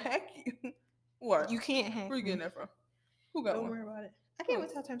They get- gonna hack you. What? You can't hack Where you me. getting that from? Who got Don't one? worry about it. I can't wait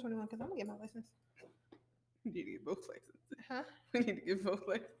till I turn 21 because I'm gonna get my license. We need to get both licenses. Huh? We need to get both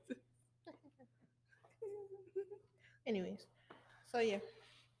licenses. Anyways, so yeah.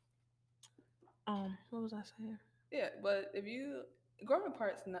 What was I saying? Yeah, but if you growing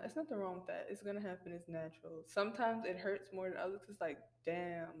apart's not, it's nothing wrong with that. It's gonna happen. It's natural. Sometimes it hurts more than others. It's like,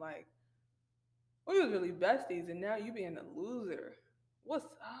 damn, like we was really besties, and now you being a loser. What's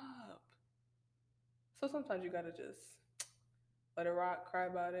up? So sometimes you gotta just let it rock, cry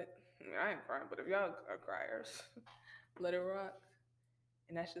about it. I ain't crying, but if y'all are criers, let it rock,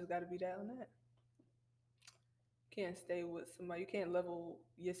 and that's just gotta be that on that. Can't stay with somebody. You can't level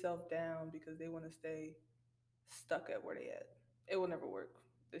yourself down because they want to stay stuck at where they at. It will never work.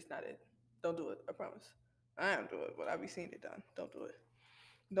 It's not it. Don't do it. I promise. I don't do it, but I be seeing it done. Don't do it.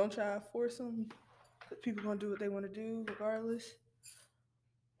 Don't try to force them. People gonna do what they want to do regardless.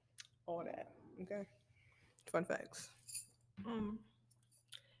 All that. Okay. Fun facts.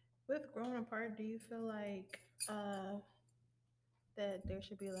 With growing apart, do you feel like that there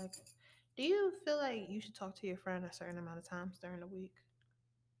should be like? Do you feel like you should talk to your friend a certain amount of times during the week?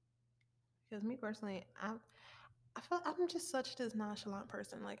 Because me personally, I feel I'm just such this nonchalant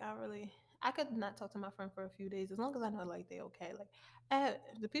person. Like I could not talk to my friend for a few days as long as I know like they okay. Like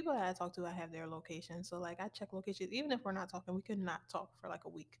the people that I talk to, I have their location, so like I check locations. Even if we're not talking, we could not talk for like a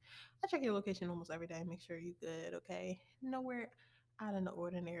week. I check your location almost every day, make sure you good, okay. Nowhere out of the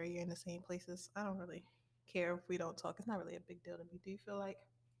ordinary. You're in the same places. I don't really care if we don't talk. It's not really a big deal to me. Do you feel like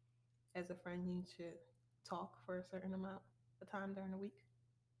as a friend you should talk for a certain amount of time during the week?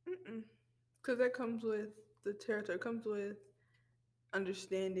 Because that comes with the territory. It comes with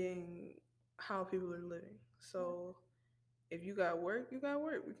understanding how people are living. So if you got work, you got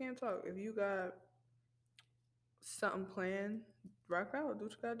work. We can't talk. If you got something planned, rock out. Do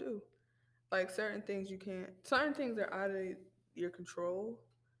what you gotta do. Like certain things you can't. Certain things are out of your control.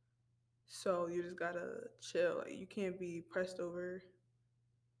 So you just gotta chill. Like you can't be pressed over.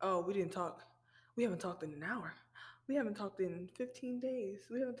 Oh, we didn't talk. We haven't talked in an hour. We haven't talked in 15 days.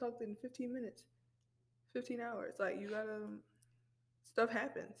 We haven't talked in 15 minutes. 15 hours. Like you gotta. Stuff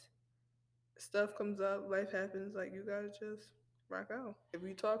happens. Stuff comes up. Life happens. Like you gotta just rock out. If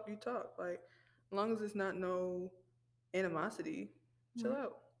you talk, you talk. Like as long as it's not no animosity, chill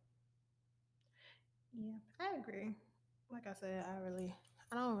out. Yeah, I agree. Like I said,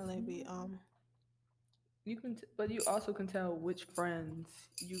 I don't really be you can, but you also can tell which friends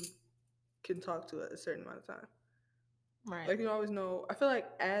you can talk to at a certain amount of time. Right. Like you always know. I feel like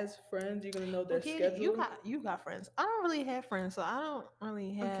as friends, you're gonna know Well, their Katie, schedule. you got friends. I don't really have friends, so I don't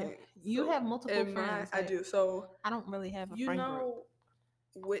really have. Okay, You so have multiple in my, friends. I Like do. So I don't really have a you friend group. know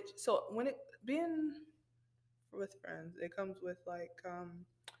which. So when it being with friends, it comes with like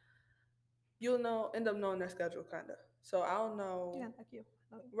you'll know end up knowing their schedule kind of. So I'll Yeah, know like you.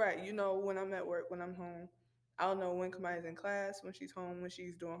 Like, right. You know when I'm at work, when I'm home. I'll know when Kamaya's in class, when she's home, when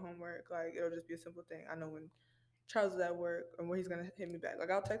she's doing homework. Like it'll just be a simple thing. I know when Charles is at work and when he's gonna hit me back.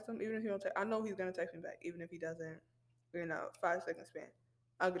 Like I'll text him even if he don't text. I know he's gonna text me back even if he doesn't. 5 second span.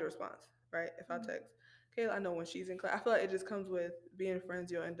 I'll get a response right if I mm, text. Kayla, I know when she's in class. I feel like it just comes with being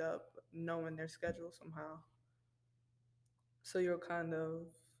friends. You'll end up knowing their schedule somehow. So you'll kind of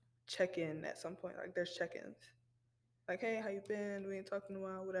check in at some point. Like there's check-ins. Like hey, how you been? We ain't talking in a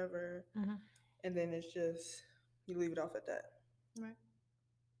while, whatever. mm-hmm. And then it's just you leave it off at that. Right.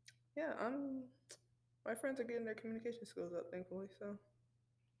 Yeah, I'm. My friends are getting their communication skills up, thankfully. So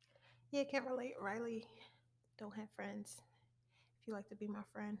Yeah, can't relate. Riley don't have friends. If you like to be my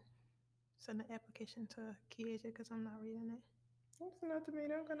friend, send an application to Kieja because I'm not reading it. don't send that to me.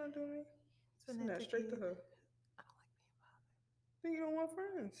 They don't got nothing to do with me. Send Send it that to straight to Kieja. her. I don't like being bothered. Then you don't want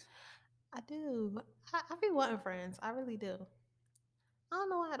friends. I do. I be wanting friends. I really do. I don't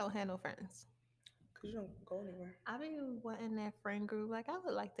know why I don't have no friends. Cause you don't go anywhere. I be wanting that friend group. Like I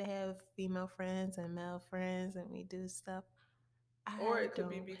would like to have female friends and male friends, and we do stuff. Or I it could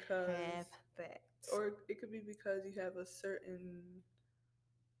be don't have because, that. or it could be because you have a certain.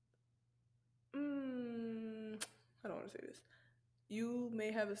 I don't want to say this. You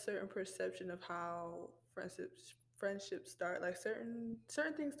may have a certain perception of how friendships start. Like certain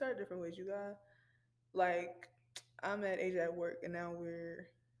things start different ways. You got like I'm at age at work, and now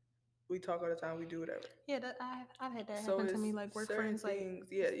we talk all the time. We do whatever. Yeah, that I've had that So happen to it's me. Like work certain friends, like things.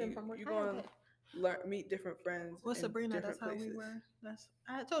 Yeah, stem from work. you I had gonna that learn meet different friends with in Sabrina. That's different how we places. were. That's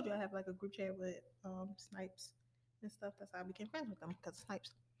I told you I have like a group chat with Snipes and stuff. That's how I became friends with them because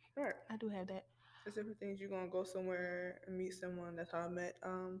Snipes. Right. I do have that. There's different things. You're gonna go somewhere and meet someone. That's how I met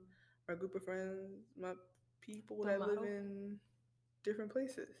my group of friends, my people The that live model. in different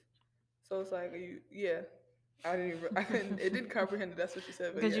places. So it's like yeah. I didn't even I couldn't it didn't comprehend that that's what you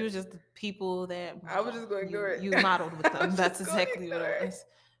said, but Because yeah. you was just the people that I was just gonna ignore it. you modeled with I them. was That's just gonna exactly what ignore it it. was.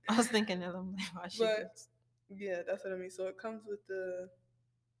 I was thinking that I'm like, why she But just yeah, that's what I mean. So it comes with the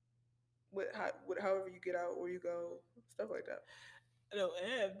with however you get out, where you go, stuff like that. I don't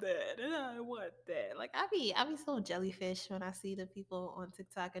have that, and I want that. Like I be so jellyfish when I see the people on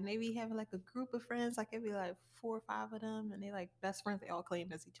TikTok, and they be having like a group of friends. Like it be like 4 or 5 of them, and they like best friends. They all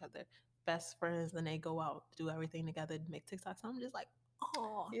claim as each other best friends, and they go out do everything together, make TikToks. I'm just like,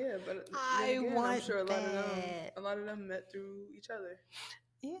 oh, Yeah, but then I again, I'm want sure that. a lot of them met through each other,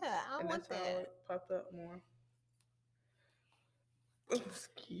 Yeah, I and want that's how that. it popped up more.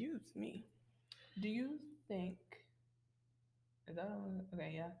 Excuse me. Do you think is that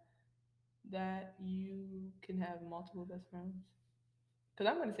okay? Yeah, that you can have multiple best friends?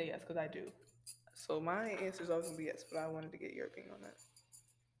 Because I'm gonna say yes, because I do. So my answer is always gonna be yes, but I wanted to get your opinion on that.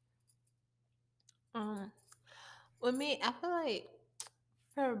 Um, with me, I feel like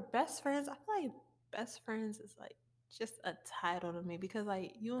for best friends, I feel like best friends is like just a title to me because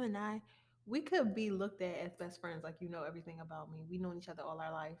like you and I, we could be looked at as best friends. Like you know everything about me. We know each other all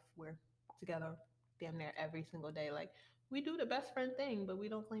our life. We're together damn near every single day. Like we do the best friend thing, but we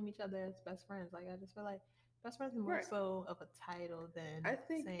don't claim each other as best friends. Like I just feel like best friends is more Right. so of a title than I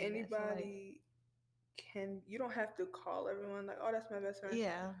think saying that. So like anybody can. You don't have to call everyone like, "Oh, that's my best friend,"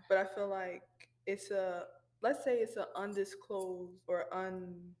 yeah, but I feel like it's a. Let's say it's an undisclosed or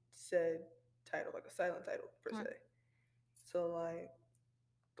unsaid title, like a silent title per se. right. So like,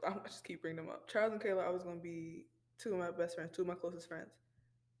 I'm just keep bringing them up. Charles and Kayla are always gonna be two of my best friends, two of my closest friends.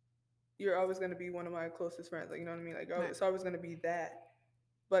 You're always gonna be one of my closest friends. Like you know what I mean? Like Right. it's always gonna be that.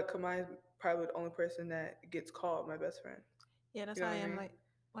 But Kamai is probably the only person that gets called my best friend. Yeah, that's You how know I what I am. mean?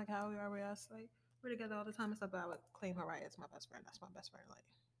 Like how we are with us. Like we're together all the time and stuff. But I would claim Mariah as my best friend. That's my best friend. Like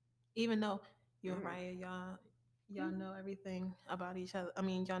even though you and Mm-hmm. Raya, y'all know everything about each other. I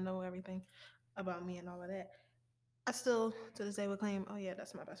mean, y'all know everything about me and all of that. I still to this day would claim, oh yeah,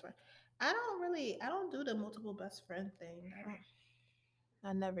 that's my best friend. I don't do the multiple best friend thing.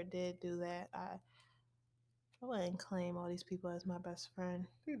 I never did do that. I wouldn't claim all these people as my best friend.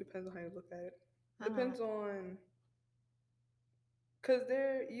 I think it depends on how you look at it. I don't know. Depends on because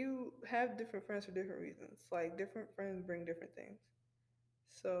there you have different friends for different reasons. Like different friends bring different things.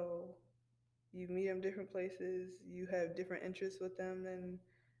 So you meet them different places. You have different interests with them, and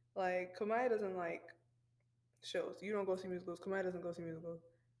like Kamaya doesn't like shows. You don't go see musicals. Kamaya doesn't go see musicals,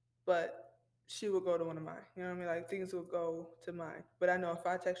 but she would go to one of mine. You know what I mean? Like things would go to mine. But I know if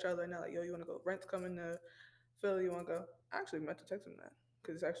I text Charlotte right now, like, yo, you want to go? Rent's coming to Philly. You want to go? I actually meant to text him that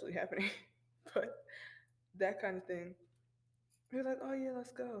because it's actually happening. But that kind of thing, you're like, oh yeah,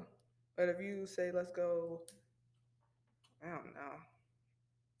 let's go. But if you say let's go, I don't know,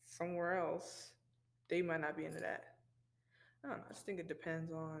 somewhere else, they might not be into that. I don't know. I just think it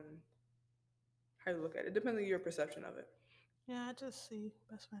depends on how you look at it. It depends on your perception of it. Yeah, I just see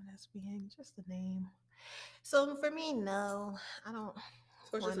best friend as being just a name. So for me, no, I don't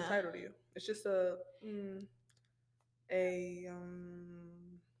So it's just a wanna. title to you. It's just a.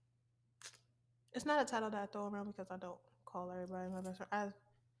 It's not a title that I throw around because I don't call everybody my best friend.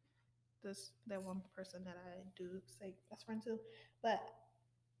 This that one person that I do say best friend to, but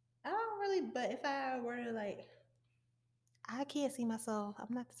I don't really. But if I were to like, I can't see myself.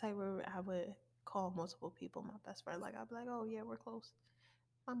 I'm not the type where I would call multiple people my best friend. Like I'd be like, oh yeah, we're close.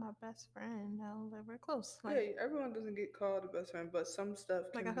 I'm my best friend. No, like we're close. Yeah, everyone doesn't get called a best friend, but some stuff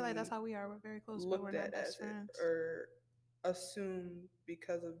Like I can feel like that's be how we are. We're very close, but we're looked not at best as it friends. or assumed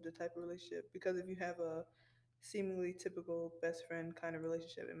because of the type of relationship. Because if you have a seemingly typical best friend kind of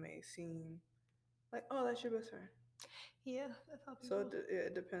relationship, it may seem like, oh, that's your best friend. Yeah, that's how So people.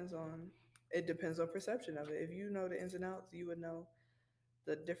 it depends on perception of it. If you know the ins and outs, you would know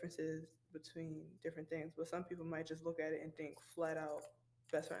the differences between different things. But some people might just look at it and think flat out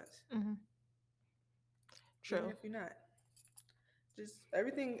best friends, Mm-hmm. even True. if you're not. Just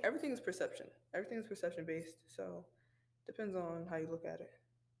everything is perception. Everything is perception based. So depends on how you look at it.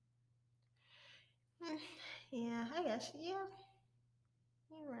 Mm, yeah, I guess. Yeah,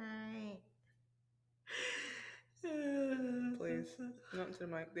 you're right. Please, not to the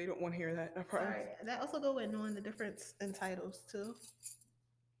mic. They don't want to hear that. I promise. Sorry. That also go with knowing the difference in titles too.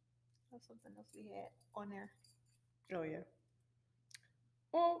 That's something else we had on there. Oh yeah.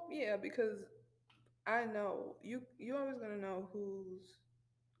 Well, yeah, because I know you always gonna know who's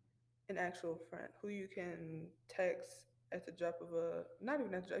an actual friend, who you can text at the drop of a not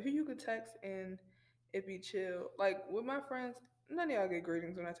even at the drop, who you could text and it be chill. Like with my friends, none of y'all get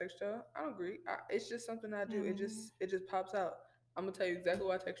greetings when I text y'all. I don't greet. It's just something I do. Yeah, It just pops out. I'm gonna tell you exactly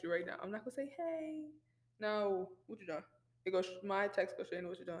what I text you right now. I'm not gonna say hey. No, what you doing? It goes my text goes straight into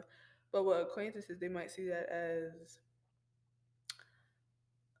what you're doing. But with acquaintances, they might see that as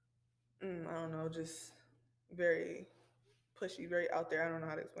I don't know, just very pushy, very out there. I don't know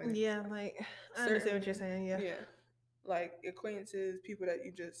how to explain it. yeah, like I understand what you're Certain, saying. Yeah, yeah, like acquaintances, people that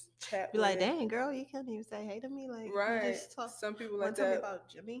you just chat be like, with, dang girl, you can't even say hey to me. Like you right? just talk. Some people Want like to tell me that, about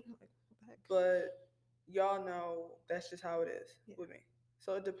Jimmy? Like what the heck? but y'all know that's just how it is Yeah, with me.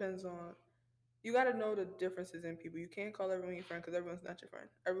 So it depends on. You got to know the differences in people. You can't call everyone your friend because everyone's not your friend.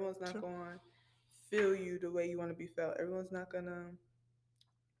 Everyone's not true. going to feel you the way you want to be felt. Everyone's not going to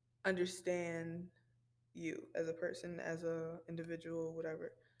understand you as a person, as a individual,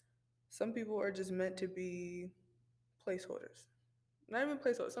 whatever. Some people are just meant to be placeholders. Not even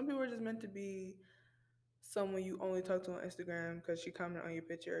placeholders. Some people are just meant to be someone you only talk to on Instagram because she commented on your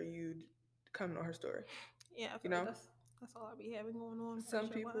picture or you comment on her story. Yeah, I You feel like know, that's all I be having going on some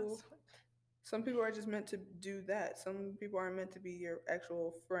friendship people, wise. some people are just meant to do that. Some people aren't meant to be your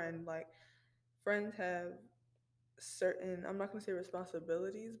actual friend. Like friends have certain, I'm not gonna say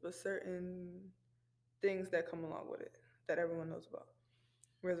responsibilities, but certain things that come along with it that everyone knows about.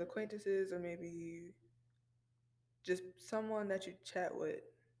 Whereas acquaintances or maybe just someone that you chat with,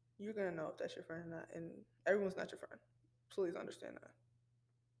 you're gonna know if that's your friend or not. And everyone's not your friend. Please understand that.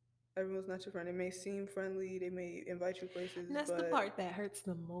 Everyone's not your friend. They may seem friendly, they may invite you And places, that's the but part that hurts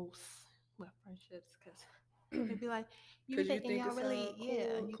the most with friendships because it'd be like, you be because you thinking think y'all it's really, yeah,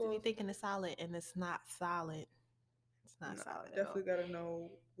 cool, you to be close. thinking it's solid and it's not solid. It's not Nah, solid at all. definitely gotta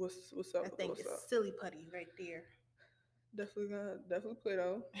know what's up I with think what's it's up. silly putty right there. Definitely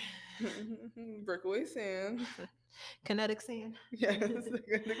Play-Doh. Breakaway sand. Kinetic sand. Yes, that's a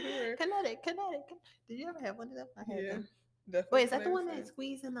good word. Kinetic. Did you ever have one of them? I had Yeah, them. definitely Wait, is that the kinetic one that sand.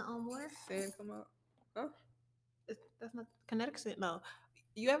 squeeze in the water? Sand come out. Huh? That's not kinetic sand. No.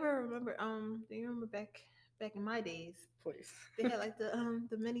 You ever remember? Do you remember back in my days? Please. They had like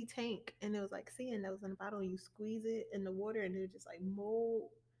the mini tank, and it was like sand that was in the bottle. And you squeeze it in the water, and it would just like mold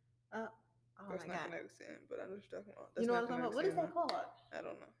up. Oh That's my not god! kinetic sand, but I know what you're talking about. You That's know what not I'm talking kinetic about? What is sand that though. called? I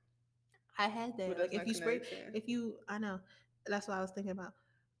don't know. I had But that. Like that's if not you spray, kinetic sand. if you, I know, that's what I was thinking about.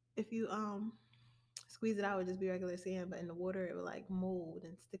 If you squeeze it out, it would just be regular sand, but in the water it would like mold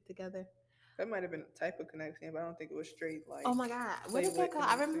and stick together. That might have been a type of connection, but I don't think it was straight Oh like my God, what play is that with called?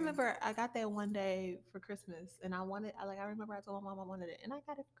 I connecting. remember I got that one day for Christmas, and I wanted. I remember I told my mom I wanted it, and I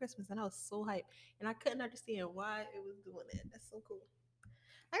got it for Christmas, and I was so hyped, and I couldn't understand why it was doing that. That's so cool.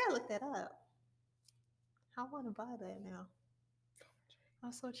 I gotta look that up. I want to buy that now.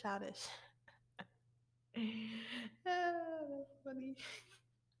 I'm so childish. That's funny.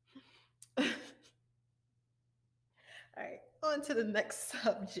 All right, on to the next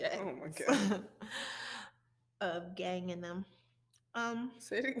subject Oh my god. of ganging them. Um,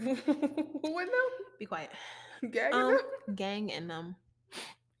 Say it. What be quiet. now? Gagging them? Gang them.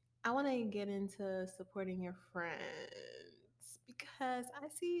 I want to get into supporting your friends because I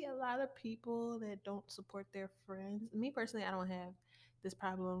see a lot of people that don't support their friends. Me personally, I don't have this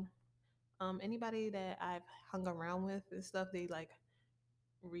problem. Anybody that I've hung around with and stuff, they like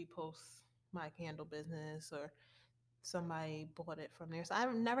repost my candle business or somebody bought it from there. So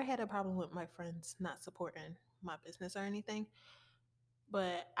I've never had a problem with my friends not supporting my business or anything.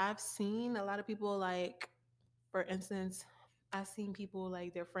 But I've seen a lot of people like, for instance, I've seen people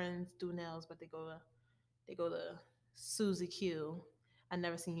like their friends do nails, but they go to Susie Q. I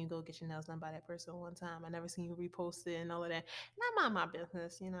never seen you go get your nails done by that person one time. I never seen you repost it and all of that. Not my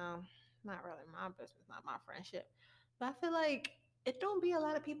business, not really my business, not my friendship. But I feel like it don't be a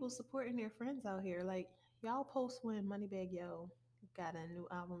lot of people supporting their friends out here. Like y'all post when Moneybag Yo got a new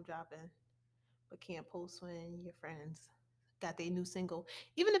album dropping, but can't post when your friends got their new single,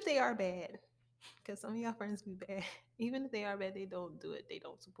 even if they are bad. Because some of y'all friends be bad. Even if they are bad, they don't do it. They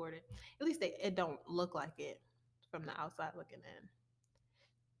don't support it. At least it don't look like it from the outside looking in.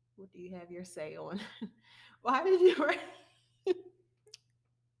 What do you have your say on? Why did you write?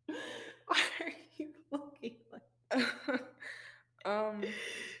 Why are you looking like um,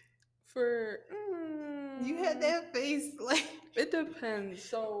 for you had that face like it depends.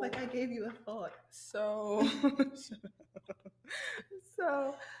 So like I gave you a thought. so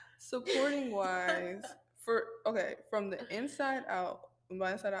so supporting wise for okay from the inside out.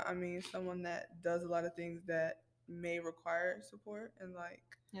 By inside out, I mean someone that does a lot of things that may require support and like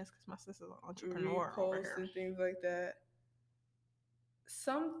Yes, because my sister's an entrepreneur over reposts here. and things like that.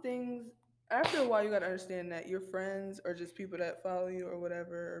 Some things after a while you gotta understand that your friends or just people that follow you or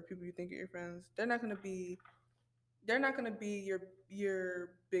whatever or people you think are your friends, they're not gonna be your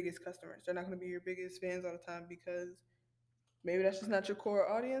biggest customers. They're not gonna be your biggest fans all the time because maybe that's just not your core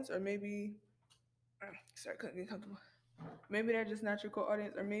audience, or maybe sorry, couldn't get comfortable. Maybe they're just not your core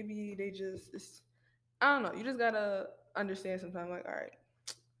audience, or maybe they just it's, I don't know. You just gotta understand sometimes like, all right,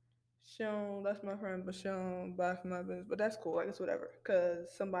 she don't, that's my friend, but she don't buy for my business. But that's cool, like it's whatever. Cause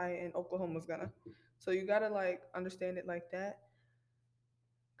somebody in Oklahoma's gonna. So you gotta like understand it like that.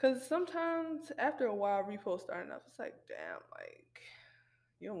 Cause sometimes after a while reposts aren't enough. It's like, damn, like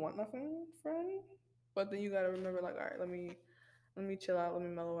you don't want nothing, friend. But then you gotta remember, like, all right, let me chill out, let me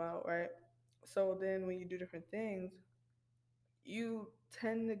mellow out, right? So then when you do different things, you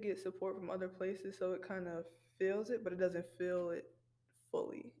tend to get support from other places, so it kind of feels it, but it doesn't feel it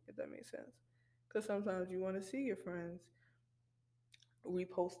fully, if that makes sense. Because sometimes you want to see your friends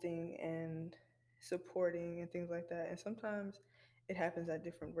reposting and supporting and things like that, and sometimes it happens at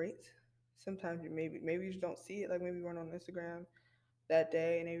different rates. Sometimes you maybe you just don't see it, like maybe you weren't on Instagram that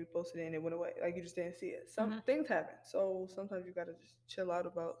day and they reposted it and it went away, like you just didn't see it. Some Mm-hmm. things happen, so sometimes you gotta just chill out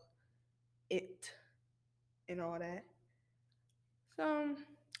about it and all that. So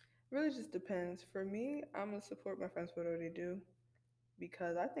really just depends. For me, I'm gonna support my friends for whatever they do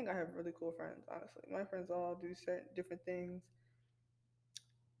because I think I have really cool friends. Honestly, my friends all do certain different things.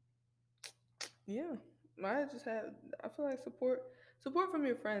 Yeah, I just have. I feel like support from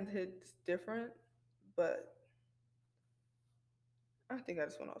your friends hits different, but I think I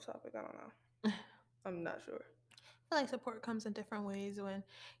just went off topic. I don't know. I'm not sure. I feel like support comes in different ways when,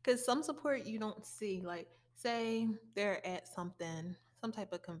 because some support you don't see. Like, say they're at something, some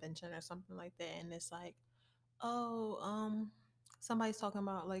type of convention or something like that, and it's like, oh, somebody's talking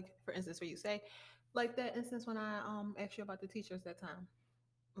about, like, for instance, for you say, like that instance when I asked you about the t-shirts that time.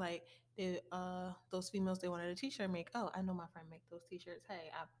 Like those females, they wanted a t-shirt make. Oh, I know my friend make those t-shirts. Hey,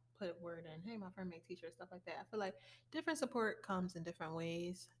 I put a word in. Hey, my friend make t-shirts, stuff like that. I feel like different support comes in different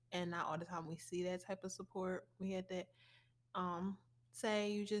ways, and not all the time we see that type of support. We had that. Um,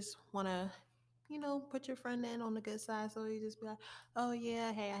 say you just want to, put your friend in on the good side. So you just be like, oh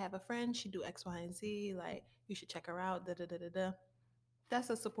yeah, hey, I have a friend. She do X, Y, and Z. Like you should check her out. Da da da da da. That's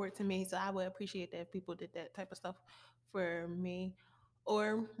a support to me. So I would appreciate that if people did that type of stuff for me.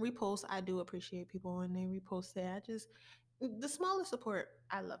 Or repost. I do appreciate people when they repost that. The smallest support,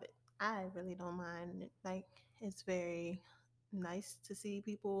 I love it. I really don't mind. Like it's very nice to see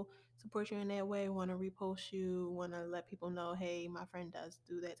people support you in that way, want to repost you, want to let people know, hey, my friend does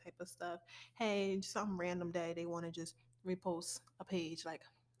do that type of stuff. Hey, some random day they want to just repost a page. Like,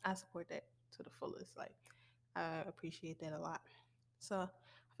 I support that to the fullest. Like, I appreciate that a lot. So I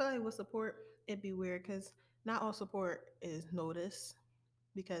feel like with support, it'd be weird because not all support is noticed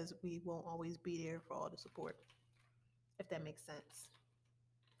because we won't always be there for all the support, if that makes sense.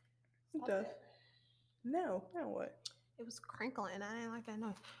 It Stop does. that. No, now what? It was crinkling. I didn't like that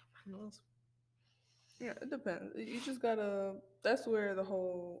noise. My nose. Yeah, it depends. You just gotta. That's where the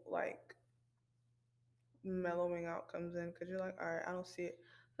whole like mellowing out comes in because you're like, all right, I don't see it.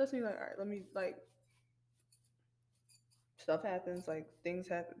 That's me like, all right, let me like stuff happens, like things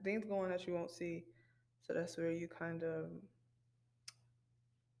happen, things go on that you won't see. So that's where you kind of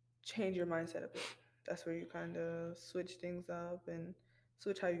change your mindset a bit. That's where you kind of switch things up and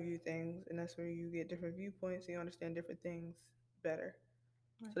switch how you view things, and that's where you get different viewpoints and you understand different things better.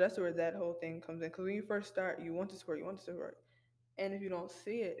 Right. So that's where that whole thing comes in. Because when you first start, you want to support, you want to support, and if you don't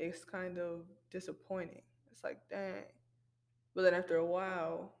see it, it's kind of disappointing. It's like, dang. But then after a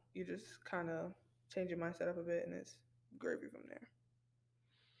while, you just kind of change your mindset up a bit, and it's gravy from there.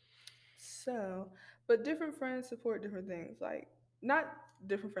 So, but different friends support different things. Like, not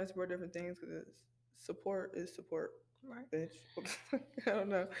different friends support different things because support is support, Right. bitch. I don't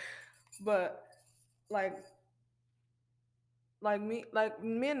know. But, like, like me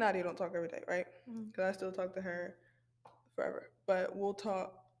and Nadia don't talk every day, right? Mm. Because I still talk to her forever. But we'll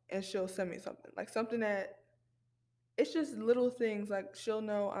talk and she'll send me something. Like, something that it's just little things. Like, she'll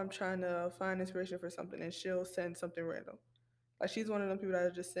know I'm trying to find inspiration for something and she'll send something random. Like, she's one of them people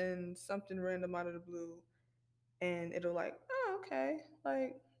that just send something random out of the blue and it'll like, oh, okay.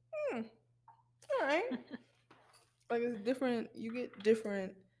 Like, all right. Like, it's different. You get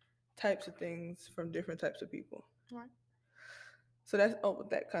different types of things from different types of people. Right. So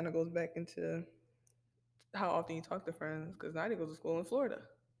that kind of goes back into how often you talk to friends because Nadia goes to school in Florida. No,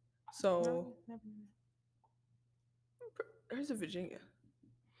 So never knew. hers in Virginia.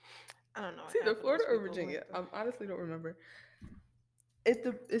 I don't know It's what either half of Florida those or people Virginia. went through. I honestly don't remember.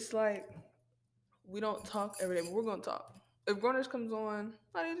 It's like we don't talk every day, but we're gonna talk. If Grownish comes on,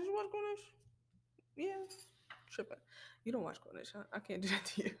 Nadia, did you watch Grownish? Yeah, tripping. You don't watch Grownish, huh? I can't do that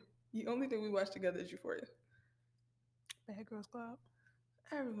to you. The only thing we watch together is Euphoria. Bad Girls Club,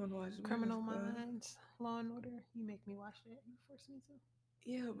 Everyone watches Bad Girls Criminal Club. Minds, Law and Order. You make me watch that. You force me to.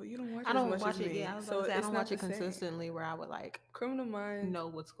 Yeah, but you don't watch I it as don't much as watch it. me, Yeah, I was about so to say I it's don't not watch the it same. consistently where I would like Criminal Minds know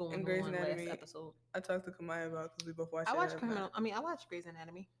what's going and Grey's on last Anatomy, episode. I talked to Kamaya about because we both watch I it watch at a time. Criminal. I mean, I watch Grey's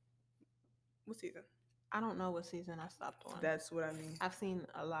Anatomy. What season? I don't know what season I stopped on. That's what I mean. I've seen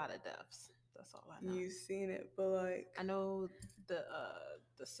a lot of deaths. That's all I know. You've seen it, but like I know the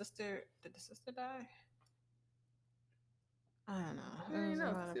sister. Did the sister die? I don't know. yeah, There you was a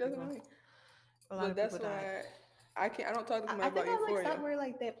know. lot See, of that's what I people. mean. A lot But of people that's died. why I can't. I don't talk to I Kamaya think about I like Euphoria, stopped where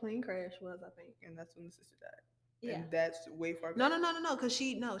like that plane crash was. I think. and that's when the sister died, Yeah. and that's way far No, back. no. Cause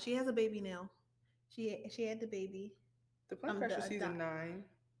she has a baby now. She had the baby. The plane crash The was season 9.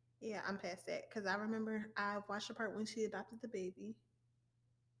 Yeah, I'm past that because I remember I watched the part when she adopted the baby.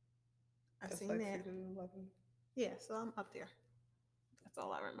 I've That's seen like that. season 11. Yeah, so I'm up there. That's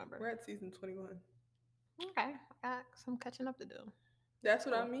all I remember. We're at season 21. Okay, I got some catching up to do. That's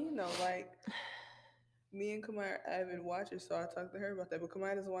what I Cool. mean, though. Like, me and Kamaya are avid watchers, so I talked to her about that. But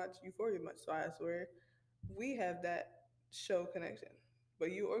Kamaya doesn't watch Euphoria much, so I swear we have that show connection.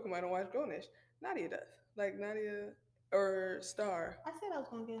 But you or Kamaya don't watch Grownish. Nadia does. Like, Nadia or Star. I said I was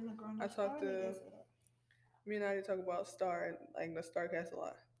gonna get in the grown I up. talked to me and Nadia talk about Star and like the Star cast a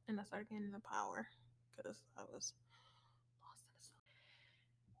lot. And I started getting the power because I was lost in the sun.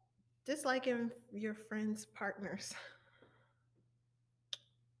 Disliking your friends' partners.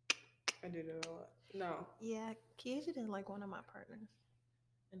 I did it a lot. No. Yeah, Keisha didn't like one of my partners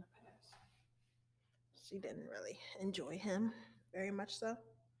in the past. She didn't really enjoy him very much so.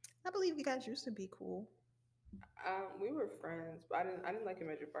 I believe you guys used to be cool. We were friends, but I didn't like him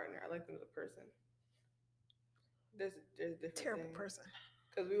as your partner. I liked him as a person. There's different Terrible things. person.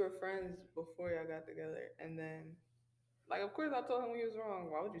 Because we were friends before y'all got together, and then, like, of course I told him he was wrong.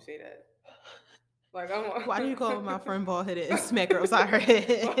 Why would you say that? Like, Why do you call my friend bald headed and smack her upside her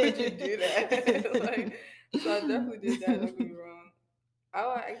head? Why would you do that? Like, so I definitely did that. Don't get me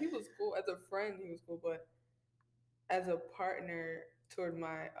wrong. He was cool as a friend. He was cool, but as a partner toward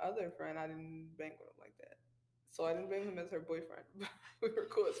my other friend, I didn't bang with him like that. So I didn't bang him as her boyfriend. We were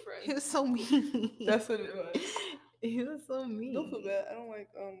cool as friends. He was so mean. That's what it was. He was so mean. Don't feel bad. I don't like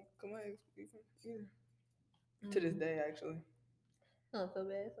Kamaya's boyfriend either. To this day, actually. I don't feel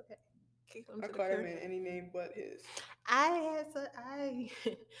bad. It's okay. Kick them I to the call that curb. man any name but his. I had to.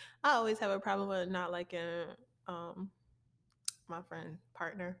 I always have a problem with not liking um my friend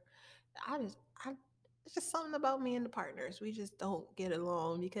partner. I just I it's just something about me and the partners. We just don't get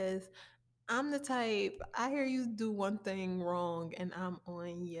along because I'm the type I hear you do one thing wrong and I'm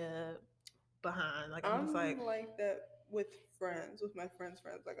on your behind. Like I'm just I'm like, like that with friends, with my friends.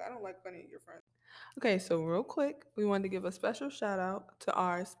 Like I don't like funny your friends. Okay, so real quick, we wanted to give a special shout out to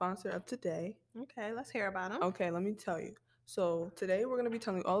our sponsor of today. okay, let's hear about them. Okay, let me tell you. So today we're going to be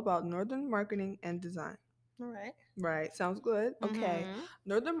telling you all about Northern Marketing and Design. All right. Right, sounds good. Okay. Mhm.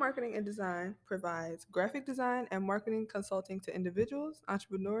 Northern Marketing and Design provides graphic design and marketing consulting to individuals,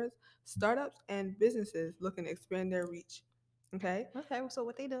 entrepreneurs, startups, and businesses looking to expand their reach. Okay. Okay, so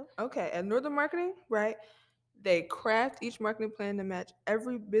what they do? Okay. At Northern Marketing, right, they craft each marketing plan to match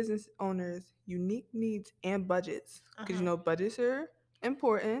every business owner's unique needs and budgets. Because you know budgets are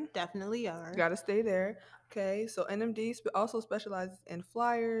important. Definitely are. Got to stay there. Okay. So NMD also specializes in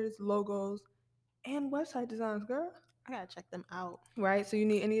flyers, logos, and website designs, girl. I gotta check them out. Right? So you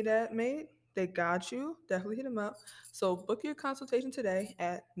need any of that made? They got you. Definitely hit them up. So book your consultation today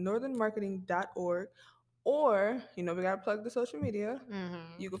at northernmarketing.org, or, you know, we got to plug the social media.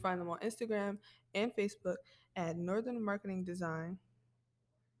 Mhm. You can find them on Instagram and Facebook at Northern Marketing Design.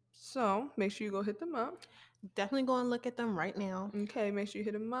 So make sure you go hit them up. Definitely go and look at them right now. Okay, make sure you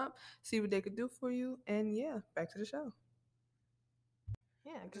hit them up, see what they could do for you, and yeah, back to the show.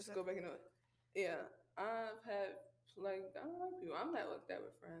 Yeah, Just go back into it. Yeah, I've had, like, I don't like people. I'm not like that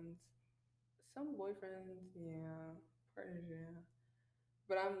with friends. Some boyfriends, yeah. Partners, yeah.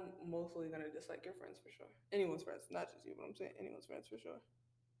 But I'm mostly gonna dislike your friends for sure. Anyone's friends, not just you, but I'm saying anyone's friends for sure.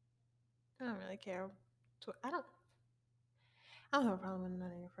 I don't really care. I don't have a problem with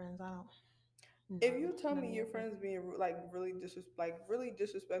none of your friends. I don't. If you tell None me of your your friends being like really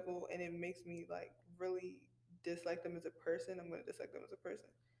disrespectful, and it makes me like really dislike them as a person, I'm gonna dislike them as a person.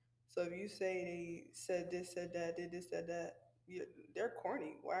 So if you say they said this, said that, did this, said that, they're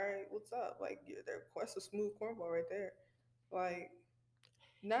corny. Why? What's up? Like they're quite a smooth cornball right there. Like,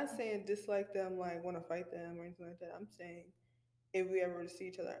 not saying dislike them, like want to fight them or anything like that. I'm saying if we ever see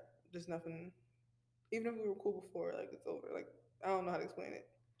each other, there's nothing. Even if we were cool before, like it's over. Like I don't know how to explain it.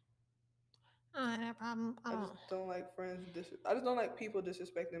 I don't have that problem. I I don't. just don't like I just don't like people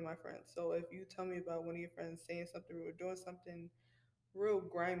disrespecting my friends. So if you tell me about one of your friends saying something or doing something real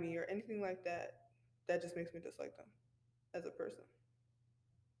grimy or anything like that, that just makes me dislike them as a person.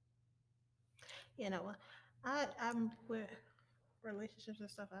 You know, I'm with relationships and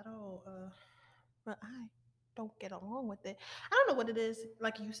stuff. I don't. But I don't get along with it. I don't know what it is.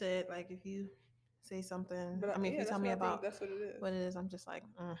 Like you said, like if you say something, But I mean, if yeah, you tell that's me what I think. about That's what it is. what it is, I'm just like,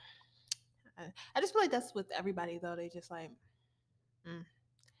 I just feel like that's with everybody though. They just like, mm,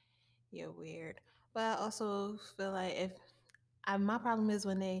 you're weird. But I also feel like if my problem is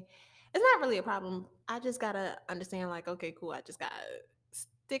when it's not really a problem. I just gotta understand, like, okay, cool. I just gotta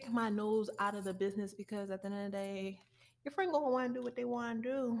stick my nose out of the business because at the end of the day, your friend gonna want to do what they want to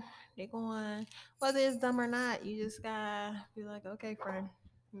do. They going whether it's dumb or not. You just gotta be like, okay, friend,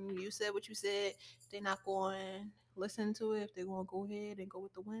 you said what you said. They're not going to listen to it. If they want to go ahead and go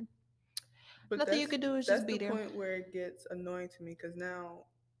with the win, But nothing you could do is that's just the be there. point where it gets annoying to me because now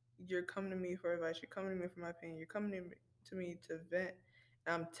you're coming to me for advice. You're coming to me for my opinion. You're coming to me to vent.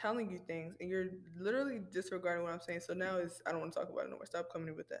 And I'm telling you things, and you're literally disregarding what I'm saying. So now I don't want to talk about it no more. Stop coming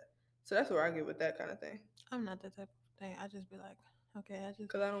to me with that. So that's where I get with that kind of thing. I'm not that type of thing. I just be like, okay,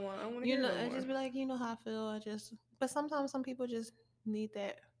 Because I don't want to you hear know, no I more. just be like, you know how I feel. But sometimes some people just need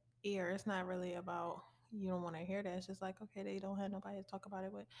that ear. It's not really about you don't want to hear that. It's just like, okay, they don't have nobody to talk about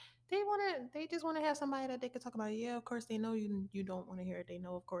it with. They just want to have somebody that they can talk about it. Yeah, of course they know you don't want to hear it. They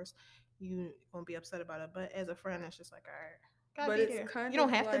know, of course, you won't be upset about it. But as a friend, it's just like, all right, gotta But be it's there. kind You don't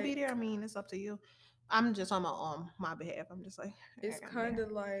of have to be like there. I mean, it's up to you. I'm just on my behalf. I'm just like, it's I'm kind there.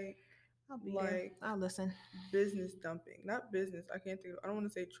 of like I'll be there. I'll listen. business dumping. Not business. I can't think. I don't want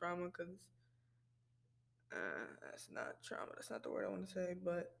to say trauma because that's not trauma. That's not the word I want to say.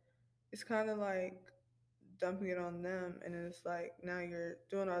 But it's kind of like dumping it on them, and then it's like now you're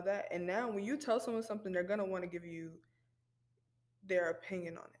doing all that, and now when you tell someone something, they're gonna want to give you their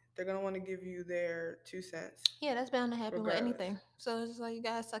opinion on it. They're gonna want to give you their 2 cents, Yeah, that's bound to happen with regardless. anything. So it's just like you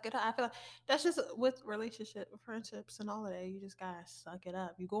gotta suck it up. I feel like that's just with relationship, friendships, and all of that. You just gotta suck it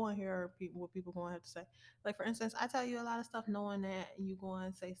up. You go in here, what people going to have to say. Like for instance, I tell you a lot of stuff knowing that you go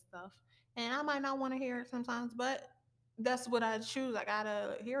and say stuff, and I might not want to hear it sometimes, but that's what I choose. I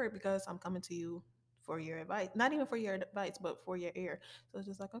gotta hear it because I'm coming to you for your advice. Not even for your advice, but for your ear. So it's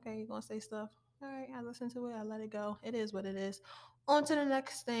just like, okay, you're gonna say stuff. All right, I listen to it. I let it go. It is what it is. On to the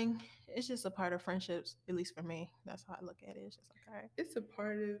next thing. It's just a part of friendships, at least for me. That's how I look at it. It's just like, all right. It's a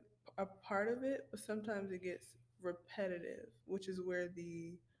part of it, but sometimes it gets repetitive, which is where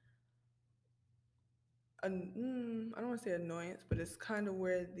I don't want to say annoyance, but it's kind of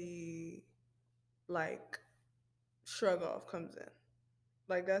where the like shrug off comes in.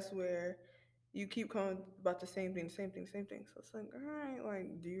 Like that's where you keep coming about the same thing, same thing, same thing. So it's like, all right,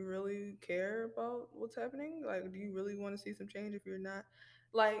 like, do you really care about what's happening? Like, do you really want to see some change if you're not?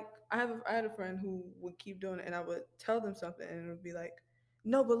 Like, I had a friend who would keep doing it, and I would tell them something, and it would be like,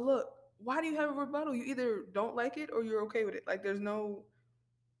 no, but look, why do you have a rebuttal? You either don't like it or you're okay with it. Like, there's no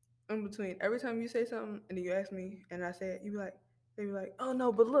in between. Every time you say something and you ask me and I say it, they be like, oh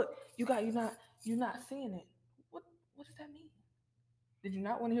no, but look, you're not seeing it. What what does that mean? Did you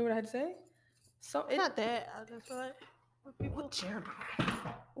not want to hear what I had to say? So It's not that. I just feel like people. what Jeremy?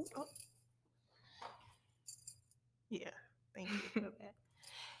 Oh, yeah. Thank you for that.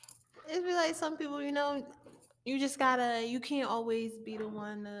 It'd be like some people, you just gotta, you can't always be the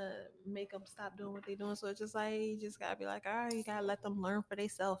one to make them stop doing what they're doing. So it's just like, you just gotta be like, all right, you gotta let them learn for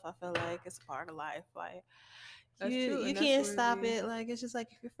themselves. I feel like it's part of life. Like, That's you true, you and that's can't where stop it. Like, it's just like,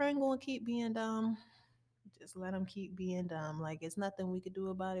 if your friend gonna keep being dumb, just let them keep being dumb. Like, it's nothing we could do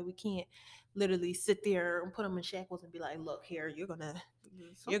about it. We can't literally sit there and put them in shackles and be like, look here, you're gonna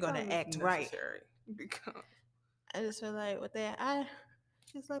sometimes it's act right. necessary because I just feel like with that, I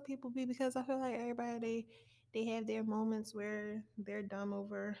just let people be, because I feel like everybody they have their moments where they're dumb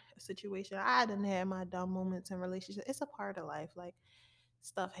over a situation. I didn't have my dumb moments in relationships. It's a part of life. Like,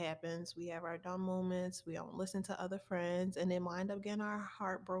 stuff happens. We have our dumb moments. We don't listen to other friends, and then wind up getting our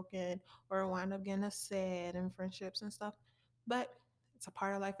heart broken or wind up getting us sad in friendships and stuff. But it's a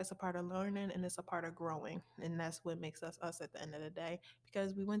part of life. It's a part of learning, and it's a part of growing, and that's what makes us us at the end of the day,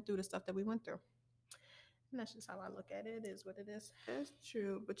 because we went through the stuff that we went through. And that's just how I look at it. It is what it is. that's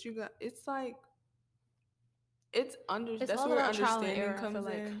true. But it's like it's under It's that's all where about trial and understanding error, I feel comes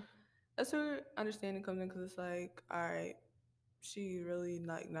like. in. That's where understanding comes in because it's like, all right, she really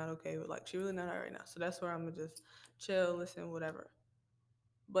not okay with like she really not alright right now. So that's where I'm gonna just chill, listen, whatever.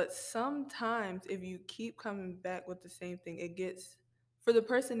 But sometimes if you keep coming back with the same thing, it gets for the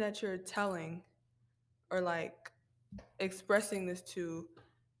person that you're telling or like expressing this to,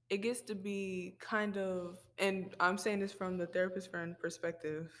 it gets to be kind of, and I'm saying this from the therapist friend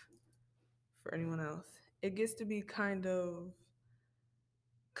perspective for anyone else, it gets to be kind of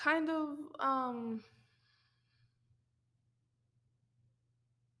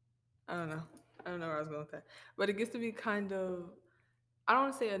I don't know. I don't know where I was going with that. But it gets to be kind of, I don't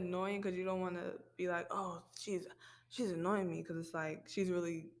want to say annoying because you don't want to be like, oh, she's annoying me because it's like she's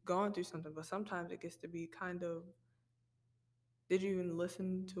really going through something. But sometimes it gets to be kind of, did you even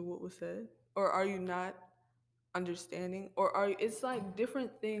listen to what was said? Or are you not understanding? Or it's like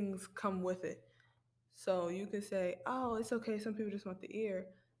different things come with it. So you could say, oh, it's okay. Some people just want the ear.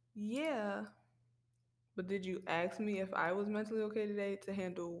 Yeah. But did you ask me if I was mentally okay today to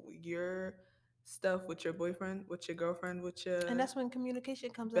handle your stuff with your boyfriend, with your girlfriend, with And your that's when communication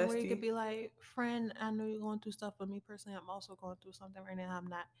comes in, where you could bestie? be like, friend, I know you're going through stuff, but me personally, I'm also going through something right now. I'm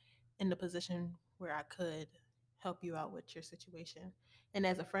not in the position where I could help you out with your situation. And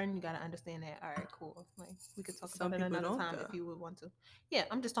as a friend, you got to understand that. All right, cool. Like, we could talk Some about it people another don't time though. if you would want to. Yeah,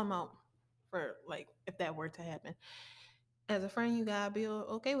 I'm just talking about for like if that were to happen. As a friend, you gotta be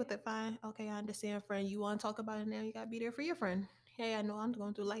okay with it. Fine. Okay, I understand, friend. You want to talk about it now, you gotta be there for your friend. Hey, I know I'm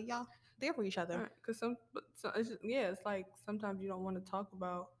going through, like, y'all there for each other. Right? Because it's like sometimes you don't want to talk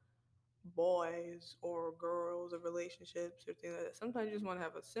about boys or girls or relationships or things like that. Sometimes you just want to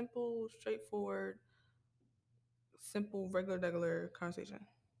have a simple, straightforward, simple, regular conversation.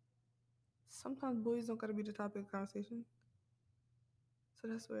 Sometimes boys don't gotta be the topic of conversation. So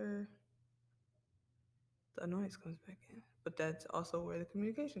that's where the annoyance comes back in. But that's also where the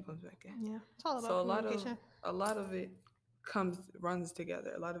communication comes back in. Yeah, it's all about So communication. a lot of it runs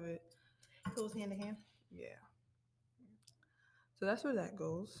together. A lot of it, Goes hand in hand. yeah. So that's where that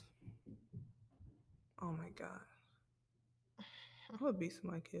goes. Oh my god, I would beat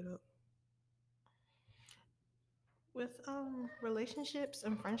my kid up. With relationships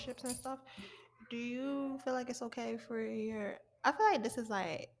and friendships and stuff, do you feel like it's okay for your, I feel like this is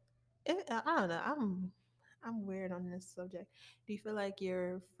like, I don't know, I'm weird on this subject. Do you feel like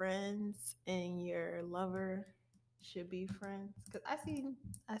your friends and your lover should be friends? Because I feel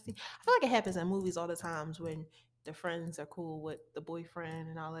like it happens in movies all the times when the friends are cool with the boyfriend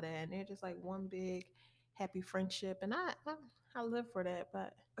and all of that, and they're just like one big happy friendship, and I live for that.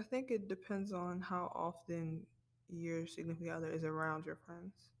 But I think it depends on how often your significant other is around your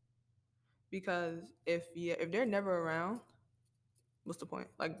friends. Because if they're never around, what's the point?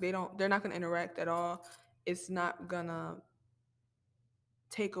 Like they're not gonna interact at all. It's not gonna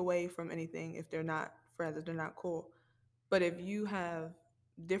take away from anything if they're not friends, if they're not cool. But if you have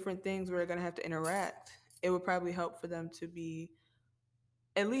different things where they're gonna have to interact, it would probably help for them to be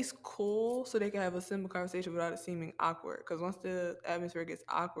at least cool so they can have a simple conversation without it seeming awkward. Because once the atmosphere gets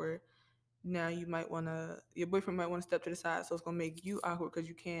awkward, now your boyfriend might want to step to the side, so it's gonna make you awkward because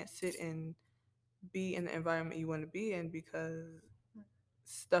you can't sit and be in the environment you want to be in because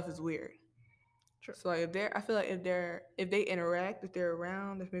stuff is weird. true. So like I feel like if they interact, if they're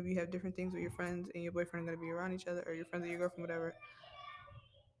around, if maybe you have different things with your friends and your boyfriend are gonna be around each other, or your friends or your girlfriend, whatever.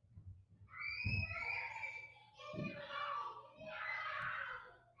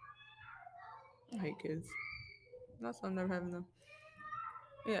 I hate kids. That's why I'm never having them.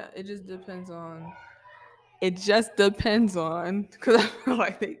 Yeah, it just depends on. It just depends on because I feel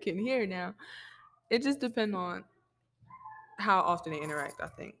like they can hear now. It just depends on how often they interact. I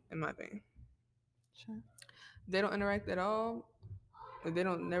think, in my opinion, Sure. if they don't interact at all. If they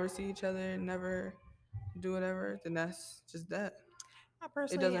don't never see each other, never do whatever, then that's just that. I It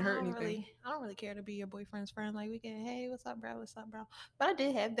personally, doesn't hurt anything. I don't really care to be your boyfriend's friend. Like we can, hey, what's up, bro? What's up, bro? But I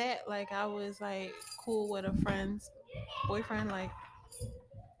did have that. Like I was like cool with a friend's boyfriend. Like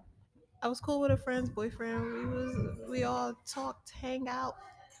I was cool with a friend's boyfriend. We all talked, hang out.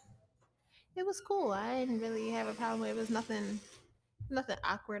 It was cool. I didn't really have a problem. It was nothing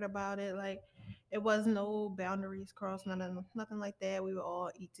awkward about it. Like it was no boundaries crossed, nothing like that. We would all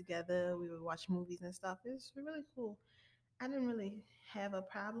eat together. We would watch movies and stuff. It was really cool. I didn't really have a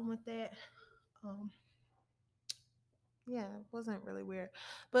problem with that. Um, yeah, it wasn't really weird.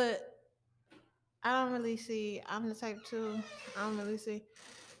 But I don't really see. I'm the type too. I don't really see.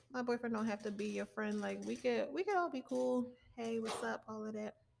 My boyfriend don't have to be your friend. Like we could all be cool. Hey, what's up? All of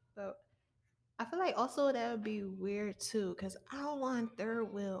that. But I feel like also that would be weird too, cause I don't want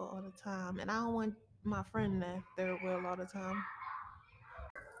third wheel all the time, and I don't want my friend to third wheel all the time.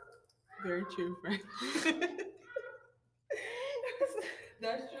 Very true, friend.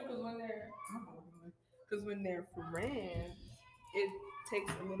 That's true because when they're friends, it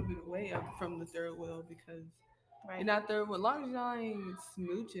takes a little bit away from the third wheel because you're Right. not third wheel. As long as y'all ain't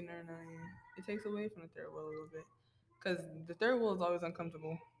smooching or nothing, it takes away from the third wheel a little bit. Because the third wheel is always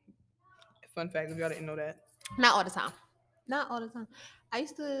uncomfortable. Fun fact, if y'all didn't know that. Not all the time. Not all the time. I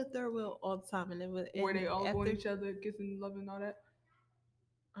used to third wheel all the time, and it was Were and they all going after each other, kissing, loving, all that?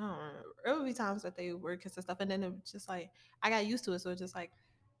 I don't remember. It would be times that they were kissing stuff, and then it was just like I got used to it, so it just like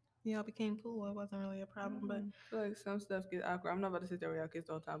it became cool. It wasn't really a problem, but I feel like some stuff gets awkward. I'm not about to sit there with y'all kiss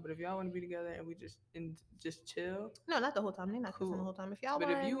the whole time, but if y'all want to be together and we just chill, no, not the whole time. They're not kissing the cool. whole time. If y'all But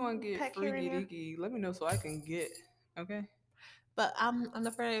if you want to want get peck here and freaky there, deaky, let me know so I can get. Okay. but I'm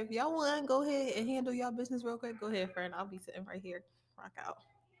the friend. If y'all want, go ahead and handle y'all business real quick. Go ahead, friend. I'll be sitting right here, rock out.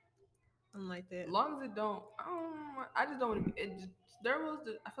 I'm like that. As long as it don't, I just don't want to be.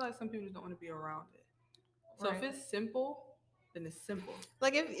 I feel like some people just don't want to be around it. So if Right. it's simple, then it's simple.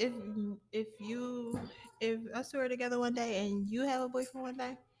 Like if us two are together one day and you have a boyfriend one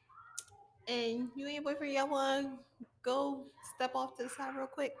day and you and your boyfriend y'all want to go step off to the side real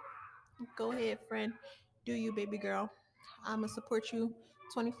quick, go ahead, friend. Do you, baby girl? I'ma support you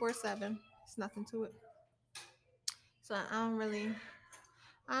 24/7. It's nothing to it. So I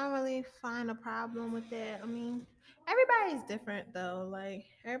don't really find a problem with that. I mean, everybody's different though. Like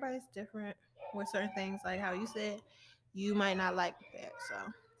everybody's different with certain things. Like how you said, you might not like that. So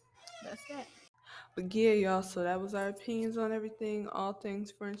that's that. But yeah, y'all. So that was our opinions on everything, all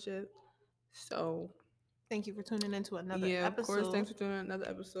things friendship. So Thank you for tuning into another yeah, of course. episode Thanks for tuning in another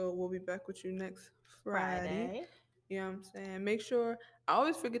episode. We'll be back with you next Friday. Friday. You know what I'm saying? Make sure, I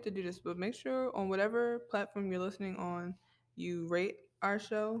always forget to do this, but make sure on whatever platform you're listening on, you rate our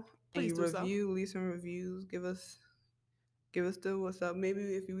show and Please you do so. review, leave some reviews, give us the what's up. Maybe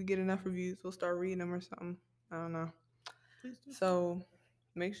if we get enough reviews, we'll start reading them or something. I don't know. Please do so. So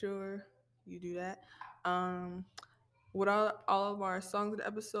make sure you do that. Um, with all of our songs and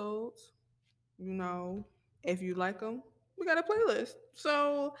episodes, you know, if you like them, we got a playlist.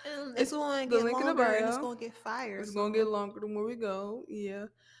 So It's it's going to the get link in the longer and it's bio. going to get fire. It's gonna get So longer the more we go. Yeah.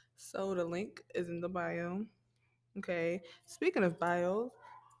 So the link is in the bio. Okay. Speaking of bios,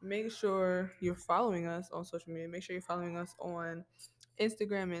 make sure you're following us on social media. Make sure you're following us on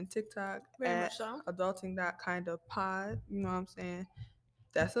Instagram and TikTok very at much so. adulting.kindofpod. You know what I'm saying?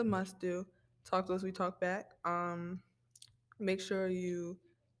 That's a must do. Talk to us, we talk back. Make sure you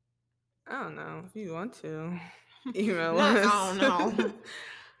I don't know if you want to email No, us. I don't know.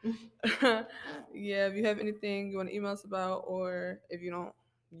 Yeah, if you have anything you want to email us about, or if you don't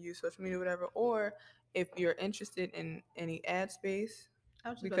use social media, whatever, or if you're interested in any ad space, I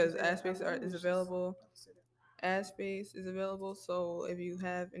was just about to because say ad that. space is available. Ad space is available. So if you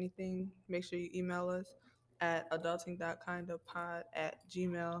have anything, make sure you email us at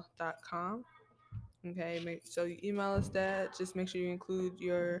adulting.kindofpod@gmail.com. Okay, so you email us that. Just make sure you include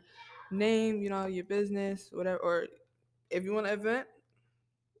your name, your business, whatever. Or if you want an event,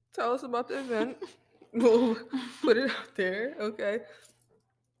 tell us about the event. We'll put it out there. Okay.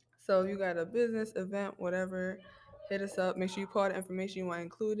 So if you got a business event, whatever, hit us up. Make sure you put all the information you want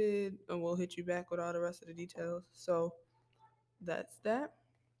included, and we'll hit you back with all the rest of the details. So that's that.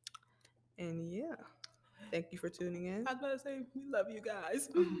 And yeah, thank you for tuning in. I was about to say we love you guys.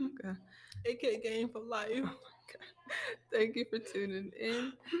 Oh my god. AK game for life. Oh my god. Thank you for tuning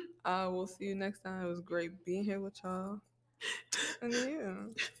in. We'll see you next time. It was great being here with y'all. And yeah,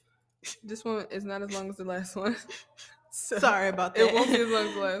 this one is not as long as the last one. So Sorry about that. it won't be as long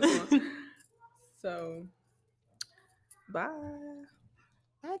as the last one. So bye.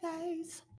 Bye guys.